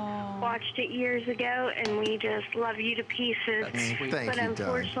mom watched it years ago, and we just love you to pieces. That's sweet. Thank but you,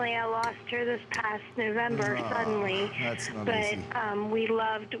 unfortunately, I lost her this past November suddenly. That's not easy. But we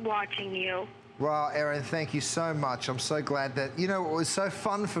loved watching you. Well, Erin, thank you so much. I'm so glad that, you know, it was so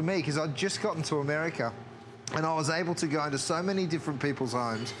fun for me because I'd just gotten to America. And I was able to go into so many different people's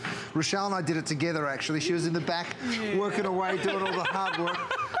homes. Rochelle and I did it together, actually. She was in the back working away, doing all the hard work.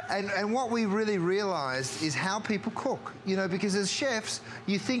 And what we really realized is how people cook, you know, because as chefs,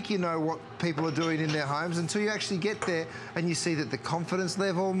 you think you know what people are doing in their homes until you actually get there and you see that the confidence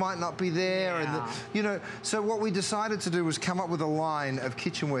level might not be there. And you know, so what we decided to do was come up with a line of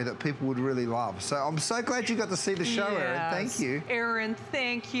kitchenware that people would really love. So I'm so glad you got to see the show, Erin. Thank you. Erin,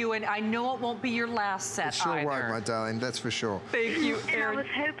 thank you. And I know it won't be your last set either. It sure won't, my darling, that's for sure. Thank you, Erin. And I was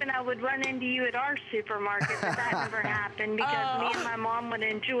hoping I would run into you at our supermarket, but that never happened because me and my mom would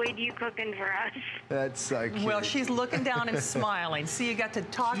enjoyed you cooking for us. That's so cute. Well, she's looking down and smiling. See, you got to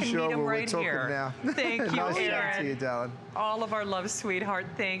talk and meet him right here. Now. Thank you, nice Erin. to you, darling. All of our love, sweetheart.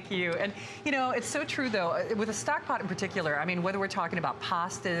 Thank you. And, you know, it's so true, though, with a stock pot in particular. I mean, whether we're talking about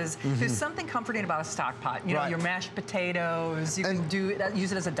pastas, there's something comforting about a stock pot. You know, your mashed potatoes, you can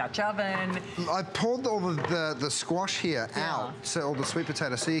use it as a Dutch oven. I pulled all the squash here out, so all the sweet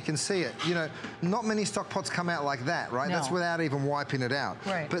potatoes, so you can see it. You know, not many stock pots come out like that, right? No. That's without even wiping it out.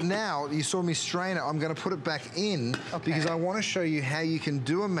 Right. But now, you saw me strain it. I'm going to put it back in because I want to show you how you can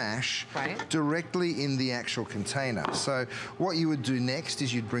do a mash directly in the actual container. So what you would do next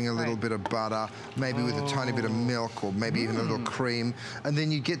is you'd bring a little bit of butter, maybe with a tiny bit of milk or maybe even a little cream, and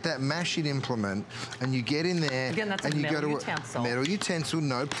then you get that mashing implement and you get in there. Again, that's and a you metal go to utensil. Metal utensil,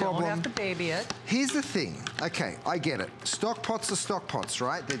 no problem. Don't have to baby it. Here's the thing. Okay, I get it. Stock pots are stock pots,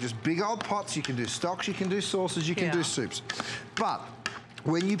 right? They're just big old pots. You can do stocks, you can do sauces, you can do soups. But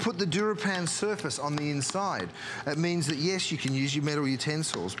when you put the DuraPan surface on the inside, it means that, yes, you can use your metal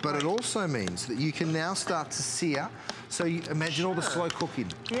utensils, but it also means that you can now start to sear. So you imagine all the slow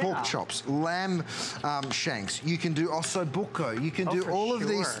cooking, pork chops, lamb shanks. You can do osso buco. You can do all of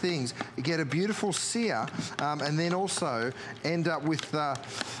these things. You get a beautiful sear, and then also end up with a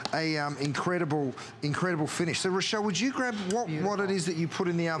incredible finish. So Rochelle, would you grab what it is that you put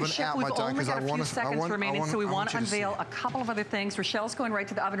in the oven out, my darling? We've only got a few seconds remaining, so we want to unveil a couple of other things. Rochelle's going right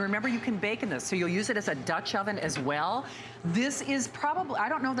to the oven. Remember, you can bake in this, so you'll use it as a Dutch oven as well. This is probably, I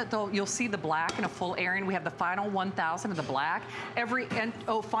don't know that you'll see the black in a full airing. We have the final 1,000 of the black.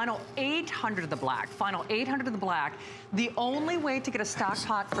 Final 800 of the black. Final 800 of the black. The only way to get a stock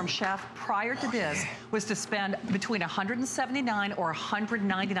pot from Chef prior to this was to spend between $179 or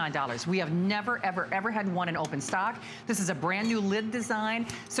 $199. We have never, ever, ever had one in open stock. This is a brand new lid design,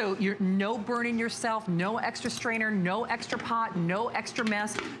 so you're no burning yourself, no extra strainer, no extra pot, no extra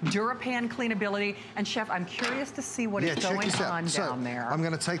mess, DuraPan cleanability. And Chef, I'm curious to see what is going on down there. I'm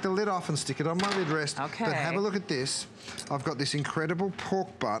going to take the lid off and stick it on my lid rest. Okay. But have a look at this. I've got this incredible pork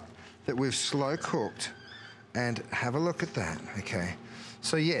butt that we've slow cooked. And have a look at that, okay?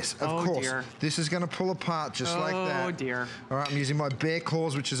 So yes, of course, dear. this is going to pull apart just like that. Oh dear. All right, I'm using my Bear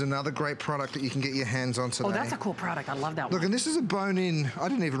Claws, which is another great product that you can get your hands on today. Oh, that's a cool product. I love that one. Look, and this is a bone-in. I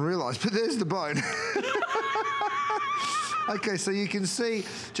didn't even realize, but there's the bone. Okay, so you can see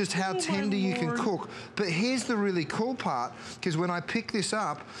just how tender you can cook. But here's the really cool part, because when I pick this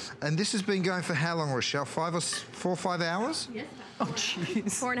up, and this has been going for how long, Rochelle? 4 or 5 hours? Yes. Oh, jeez.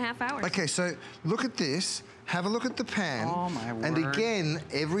 4.5 hours. Okay, so look at this. Have a look at the pan. Oh, my word. And again,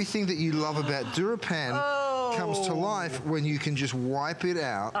 everything that you love about DuraPan comes to life when you can just wipe it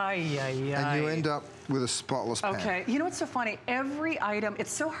out. And you end up with a spotless pan. Okay, you know what's so funny? Every item,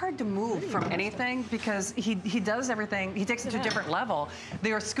 it's so hard to move from anything because he does everything. He takes it to a different level.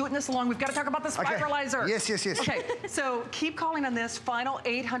 They are scooting this along. We've got to talk about the spiralizer. Yes, yes, yes. Okay, so keep calling on this. Final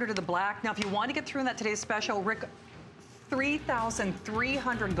 800 of the black. Now, if you want to get through in that today's special, Rick,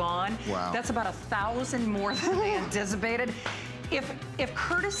 3,300 gone. Wow. That's about 1,000 more than they anticipated. If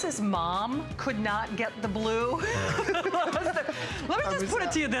Curtis's mom could not get the blue, let me just put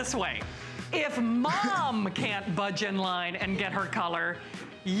it to you this way. If mom can't budge in line and get her color,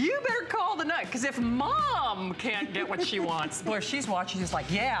 you better call the nut, because if mom can't get what she wants, boy, if she's watching, she's like,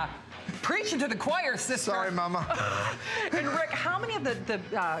 yeah, preaching to the choir, sister. Sorry, mama. And Rick, how many of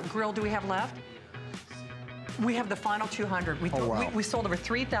the grill do we have left? We have the final 200. We sold over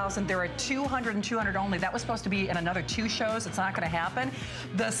 3,000. There are 200 and 200 only. That was supposed to be in another 2 shows. It's not going to happen.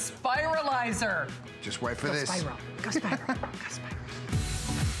 The spiralizer. Just wait for this. Go spiral. Go spiral.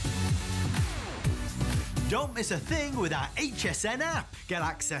 Don't miss a thing with our HSN app. Get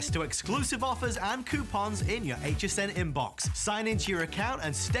access to exclusive offers and coupons in your HSN inbox. Sign into your account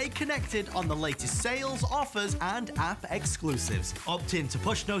and stay connected on the latest sales, offers, and app exclusives. Opt in to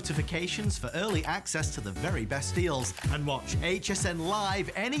push notifications for early access to the very best deals. And watch HSN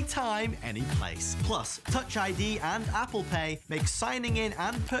live anytime, any place. Plus, Touch ID and Apple Pay make signing in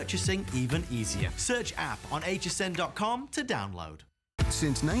and purchasing even easier. Search app on hsn.com to download.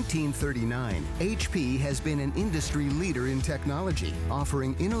 Since 1939, HP has been an industry leader in technology,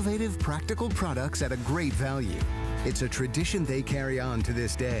 offering innovative, practical products at a great value. It's a tradition they carry on to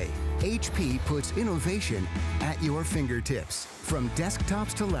this day. HP puts innovation at your fingertips. From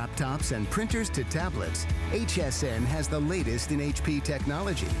desktops to laptops and printers to tablets, HSN has the latest in HP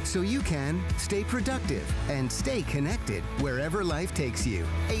technology, so you can stay productive and stay connected wherever life takes you.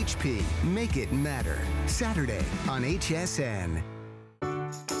 HP, make it matter. Saturday on HSN.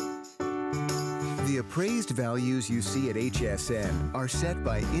 The appraised values you see at HSN are set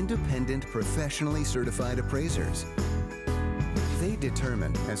by independent, professionally certified appraisers. They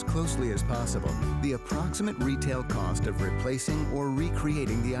determine, as closely as possible, the approximate retail cost of replacing or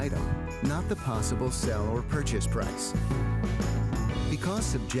recreating the item, not the possible sell or purchase price. Because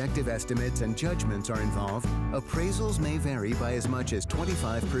subjective estimates and judgments are involved, appraisals may vary by as much as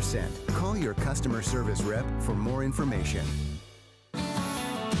 25%. Call your customer service rep for more information.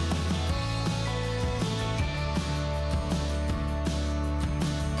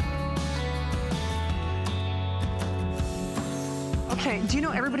 Okay, do you know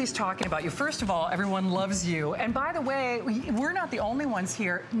everybody's talking about you? First of all, everyone loves you. And by the way, we're not the only ones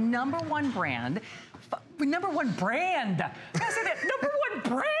here. #1 brand. #1 brand. I say that. #1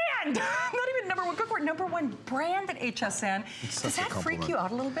 brand. Not even #1 cookware. #1 brand at HSN. Does that freak you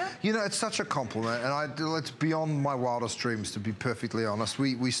out a little bit? You know, it's such a compliment, and it's beyond my wildest dreams, to be perfectly honest.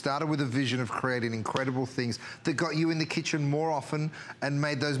 We started with a vision of creating incredible things that got you in the kitchen more often and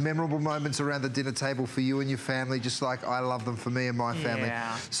made those memorable moments around the dinner table for you and your family, just like I love them for me and my family.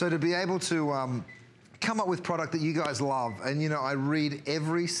 Yeah. So to be able to come up with product that you guys love, and you know, I read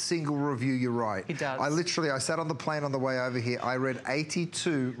every single review you write. He does. I sat on the plane on the way over here. I read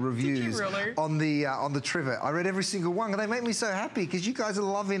 82 reviews. Did you really? on the trivet. I read every single one, and they make me so happy because you guys are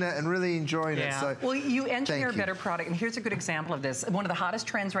loving it and really enjoying it. So well, you engineer a better product, and here's a good example of this. One of the hottest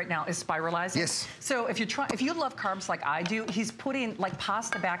trends right now is spiralizing. Yes. So if you love carbs like I do, he's putting like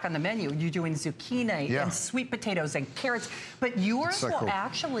pasta back on the menu. You're doing zucchini and sweet potatoes and carrots, but yours will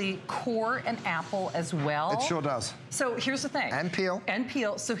actually core an apple as well. It sure does. So here's the thing. And peel. And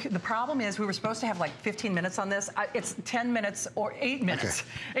peel. So the problem is we were supposed to have like 15 minutes on this. It's 10 minutes or 8 minutes.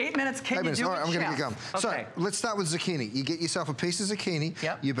 Okay. 8 minutes. Can you do it, All right, I'm going to get going. Okay. So let's start with zucchini. You get yourself a piece of zucchini.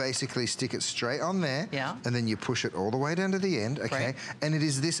 Yep. You basically stick it straight on there. Yeah. And then you push it all the way down to the end. Okay. Right. And it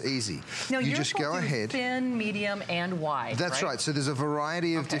is this easy. Now you just go ahead. Thin, medium, and wide. That's right. So there's a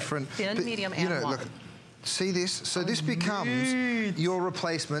variety of different. Thin, medium, and wide. Look, see this? So this becomes your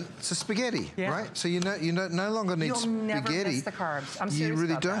replacement to spaghetti, right? So you no longer need spaghetti. You'll never miss the carbs. I'm serious You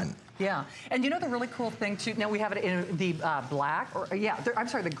really about don't. That. Yeah, and you know the really cool thing too, now we have it in the black, or I'm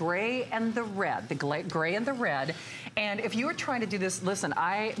sorry, the gray and the red, gray and the red. And if you were trying to do this, listen,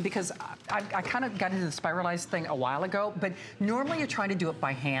 because I kind of got into the spiralized thing a while ago, but normally you're trying to do it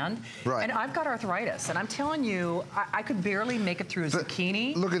by hand. Right. And I've got arthritis, and I'm telling you, I could barely make it through a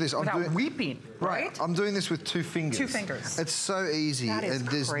zucchini. Look at this, without weeping, right? I'm doing this with 2 fingers. 2 fingers. It's so easy. That is and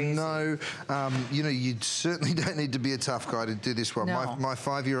there's crazy. no, you know, you certainly don't need to be a tough guy to do this one. No. My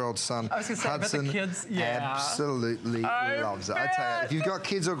 5-year-old son, I was gonna say, Hudson, I bet the kids, absolutely loves it. I tell you, if you've got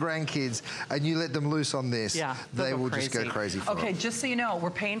kids or grandkids and you let them loose on this, they will just go crazy for it. Okay, just so you know, we're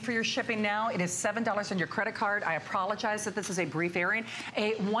paying for your shipping now. It is $7 on your credit card. I apologize that this is a brief airing.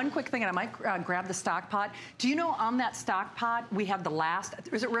 One quick thing, and I might grab the stock pot. Do you know on that stock pot, we have the last,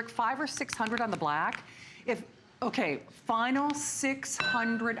 is it Rick, 500 or 600 on the black? Okay, final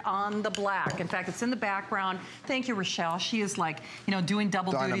 600 on the black. In fact, it's in the background. Thank you, Rochelle. She is like, you know, doing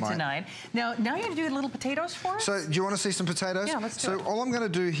double duty tonight. Now you're gonna do little potatoes for us? So, do you want to see some potatoes? Yeah, let's do it. So, all I'm gonna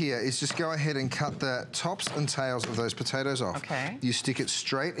do here is just go ahead and cut the tops and tails of those potatoes off. Okay. You stick it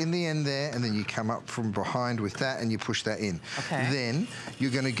straight in the end there, and then you come up from behind with that, and you push that in. Okay. Then, you're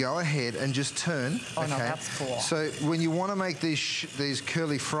gonna go ahead and just turn. Oh, no, that's cool. So, when you want to make these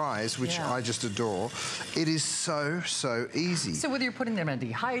curly fries, which I just adore, it is so easy. So whether you're putting them in a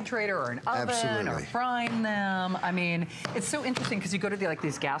dehydrator or an oven or frying them, I mean, it's so interesting because you go to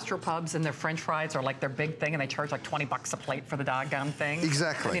these gastropubs and their French fries are like their big thing, and they charge like 20 bucks a plate for the doggone thing.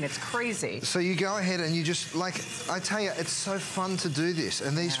 Exactly. I mean, it's crazy. So you go ahead and you just, like, I tell you, it's so fun to do this,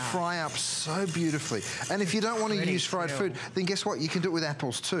 and these fry up so beautifully. And if you don't want to use fried food, then guess what? You can do it with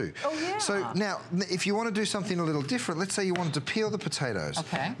apples too. Oh, yeah. So now, if you want to do something a little different, let's say you wanted to peel the potatoes.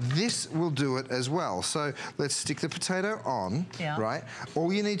 Okay. This will do it as well. So let's stick the potato on, right?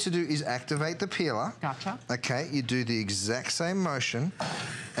 All you need to do is activate the peeler. Gotcha. Okay, you do the exact same motion,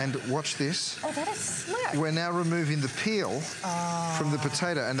 and watch this. Oh, that is slick. We're now removing the peel from the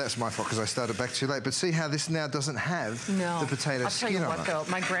potato, and that's my fault because I started back too late. But see how this now doesn't have the potato skin on it. I'll tell you what,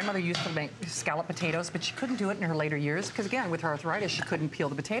 though, my grandmother used to make scallop potatoes, but she couldn't do it in her later years because, again, with her arthritis, she couldn't peel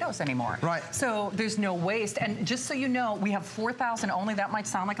the potatoes anymore. Right. So there's no waste. And just so you know, we have 4,000 only. That might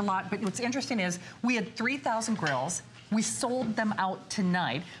sound like a lot, but what's interesting is we had 3,000 grills. We sold them out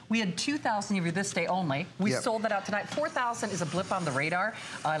tonight. We had 2,000 of you this day only. We sold that out tonight. 4,000 is a blip on the radar.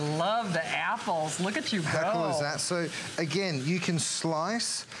 I love the apples. Look at you go. How cool is that? So, again, you can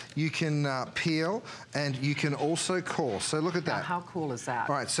slice, you can peel, and you can also core. So look at that. Now, how cool is that?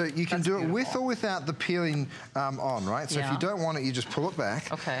 All right, so you can do it with or without the peeling on, right? So if you don't want it, you just pull it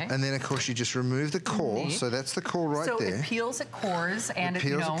back. Okay. And then, of course, you just remove the core. So that's the core right there. So it peels, it cores, and it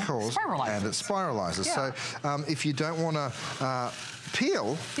spiralizes. And it spiralizes. So if you don't want to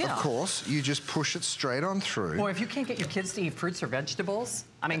peel, of course, you just push it straight on through. Or if you can't get your kids to eat fruits or vegetables,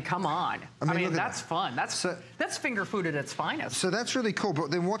 I mean, come on. I mean that's fun. That's finger food at its finest. So that's really cool, but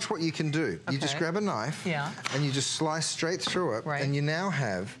then watch what you can do. You just grab a knife, and you just slice straight through it, and you now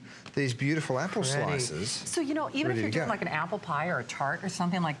have these beautiful apple slices. So, you know, even if you're doing like an apple pie or a tart or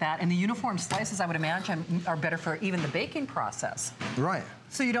something like that, and the uniform slices, I would imagine, are better for even the baking process. Right.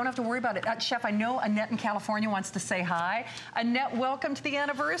 So you don't have to worry about it. Chef, I know Annette in California wants to say hi. Annette, welcome to the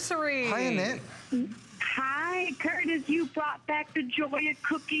anniversary. Hi, Annette. Hi, Curtis. You brought back the joy of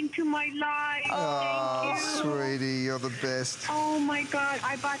cooking to my life. Oh, thank you. Sweetie, you're the best. Oh, my God.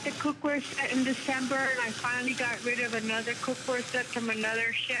 I bought the cookware set in December, and I finally got rid of another cookware set from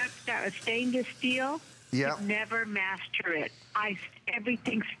another chef that was stainless steel. Yeah. Could never master it.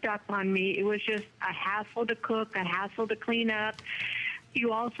 Everything stuck on me. It was just a hassle to cook, a hassle to clean up.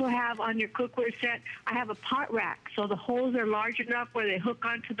 You also have on your cookware set, I have a pot rack, so the holes are large enough where they hook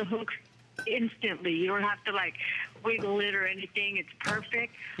onto the hooks instantly. You don't have to like wiggle it or anything. It's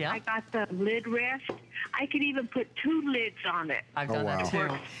perfect. Yeah. I got the lid rest. I could even put 2 lids on it. I've done that too.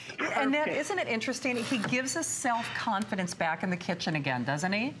 And then, isn't it interesting? He gives us self-confidence back in the kitchen again,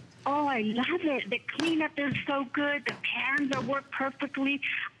 doesn't he? Oh, I love it. The cleanup is so good. The pans are work perfectly.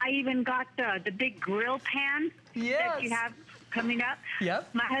 I even got the big grill pan that you have coming up. Yep.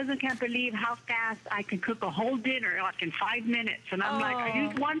 My husband can't believe how fast I can cook a whole dinner like in 5 minutes. And I'm like, I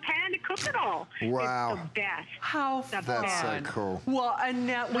use 1 pan to cook it all. Wow. It's the best. How fun. That's so cool. Well,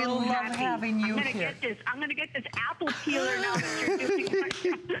 Annette, we love having you here. I'm going to get this apple peeler now that you're doing.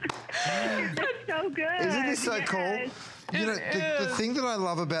 It's so good. Isn't this so cool? You know, the thing that I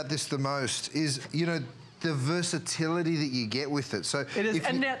love about this the most is, you know, the versatility that you get with it. So it is.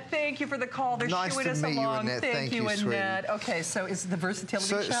 Annette, thank you for the call. They're nice shooing to us meet you, along. Annette. Thank you, Annette. Sweetie. Okay, so it's the versatility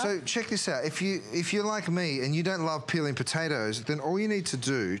show. So check this out. If you're like me and you don't love peeling potatoes, then all you need to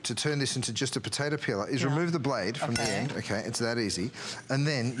do to turn this into just a potato peeler is remove the blade from the end. Okay, it's that easy. And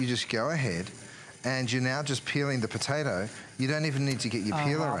then you just go ahead and you're now just peeling the potato. You don't even need to get your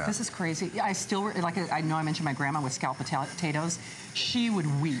peeler out. This is crazy. I still, like, I know I mentioned my grandma with scalloped potatoes. She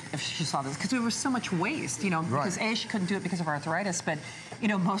would weep if she saw this, because there was so much waste, you know, because A, she couldn't do it because of arthritis, but, you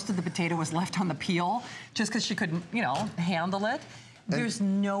know, most of the potato was left on the peel just because she couldn't, you know, handle it. There's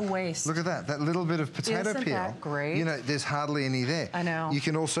no waste. Look at that little bit of potato peel. Isn't that great? You know, there's hardly any there. I know. You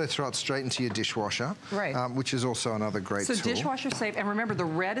can also throw it straight into your dishwasher, which is also another great tool. So dishwasher safe, and remember, the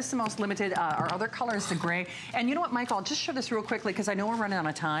red is the most limited. Our other color is the gray. And you know what, Michael, I'll just show this real quickly because I know we're running out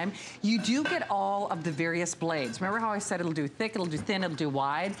of time. You do get all of the various blades. Remember how I said it'll do thick, it'll do thin, it'll do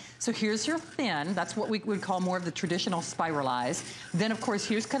wide? So here's your thin. That's what we would call more of the traditional spiralized. Then, of course,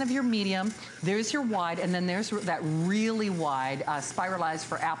 here's kind of your medium. There's your wide, and then there's that really wide spiralized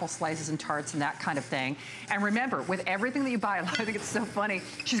for apple slices and tarts and that kind of thing. And remember, with everything that you buy, I think it's so funny,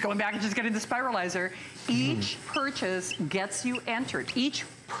 she's going back and just getting the spiralizer. Each purchase gets you entered. Each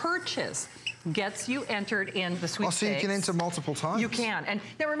purchase gets you entered in the sweepstakes. So you can enter multiple times? You can. And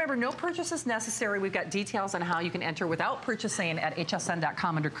now remember, no purchase is necessary. We've got details on how you can enter without purchasing at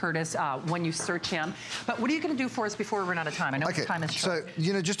hsn.com under Curtis when you search him. But what are you going to do for us before we run out of time? I know time is short. So,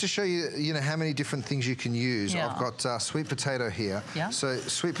 you know, just to show you, you know, how many different things you can use, I've got sweet potato here. So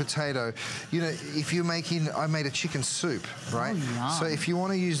sweet potato, you know, if you're making, I made a chicken soup, right? So if you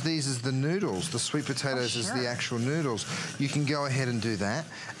want to use these as the noodles, the sweet potatoes as the actual noodles, you can go ahead and do that.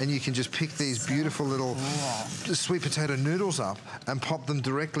 And you can just pick these beautiful little sweet potato noodles up and pop them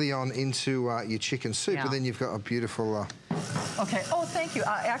directly on into your chicken soup, and then you've got a beautiful... Okay. Oh, thank you.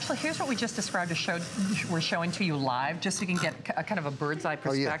 Actually, here's what we just described. We're showing to you live, just so you can get a kind of a bird's eye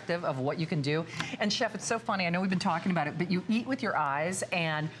perspective of what you can do. And Chef, it's so funny. I know we've been talking about it, but you eat with your eyes,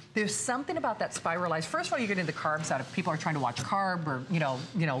 and there's something about that spiralized. First of all, you're getting the carbs out if people are trying to watch carb or you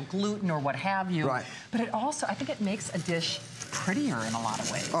know gluten or what have you. But it also, I think, it makes a dish prettier in a lot of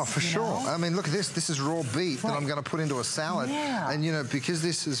ways. Oh, for sure. I mean, look at this. This is raw beet that I'm going to put into a salad. And, you know, because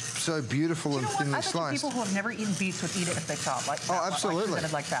this is so beautiful and thinly sliced. People who have never eaten beets would eat it if they saw it like that. Oh, absolutely.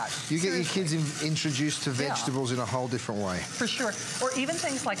 Like that. You get your kids introduced to vegetables in a whole different way. For sure. Or even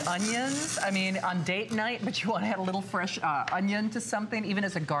things like onions. I mean, on date night, but you want to add a little fresh onion to something, even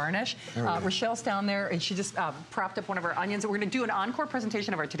as a garnish. Rochelle's down there, and she just propped up one of our onions. We're going to do an encore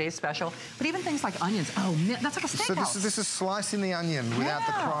presentation of our today's special. But even things like onions. Oh, man, that's like a steakhouse. So this is slicing the onion without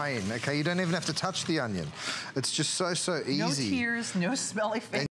the prying, okay? You don't even have to touch the onion. It's just so easy. No tears, no smelly face.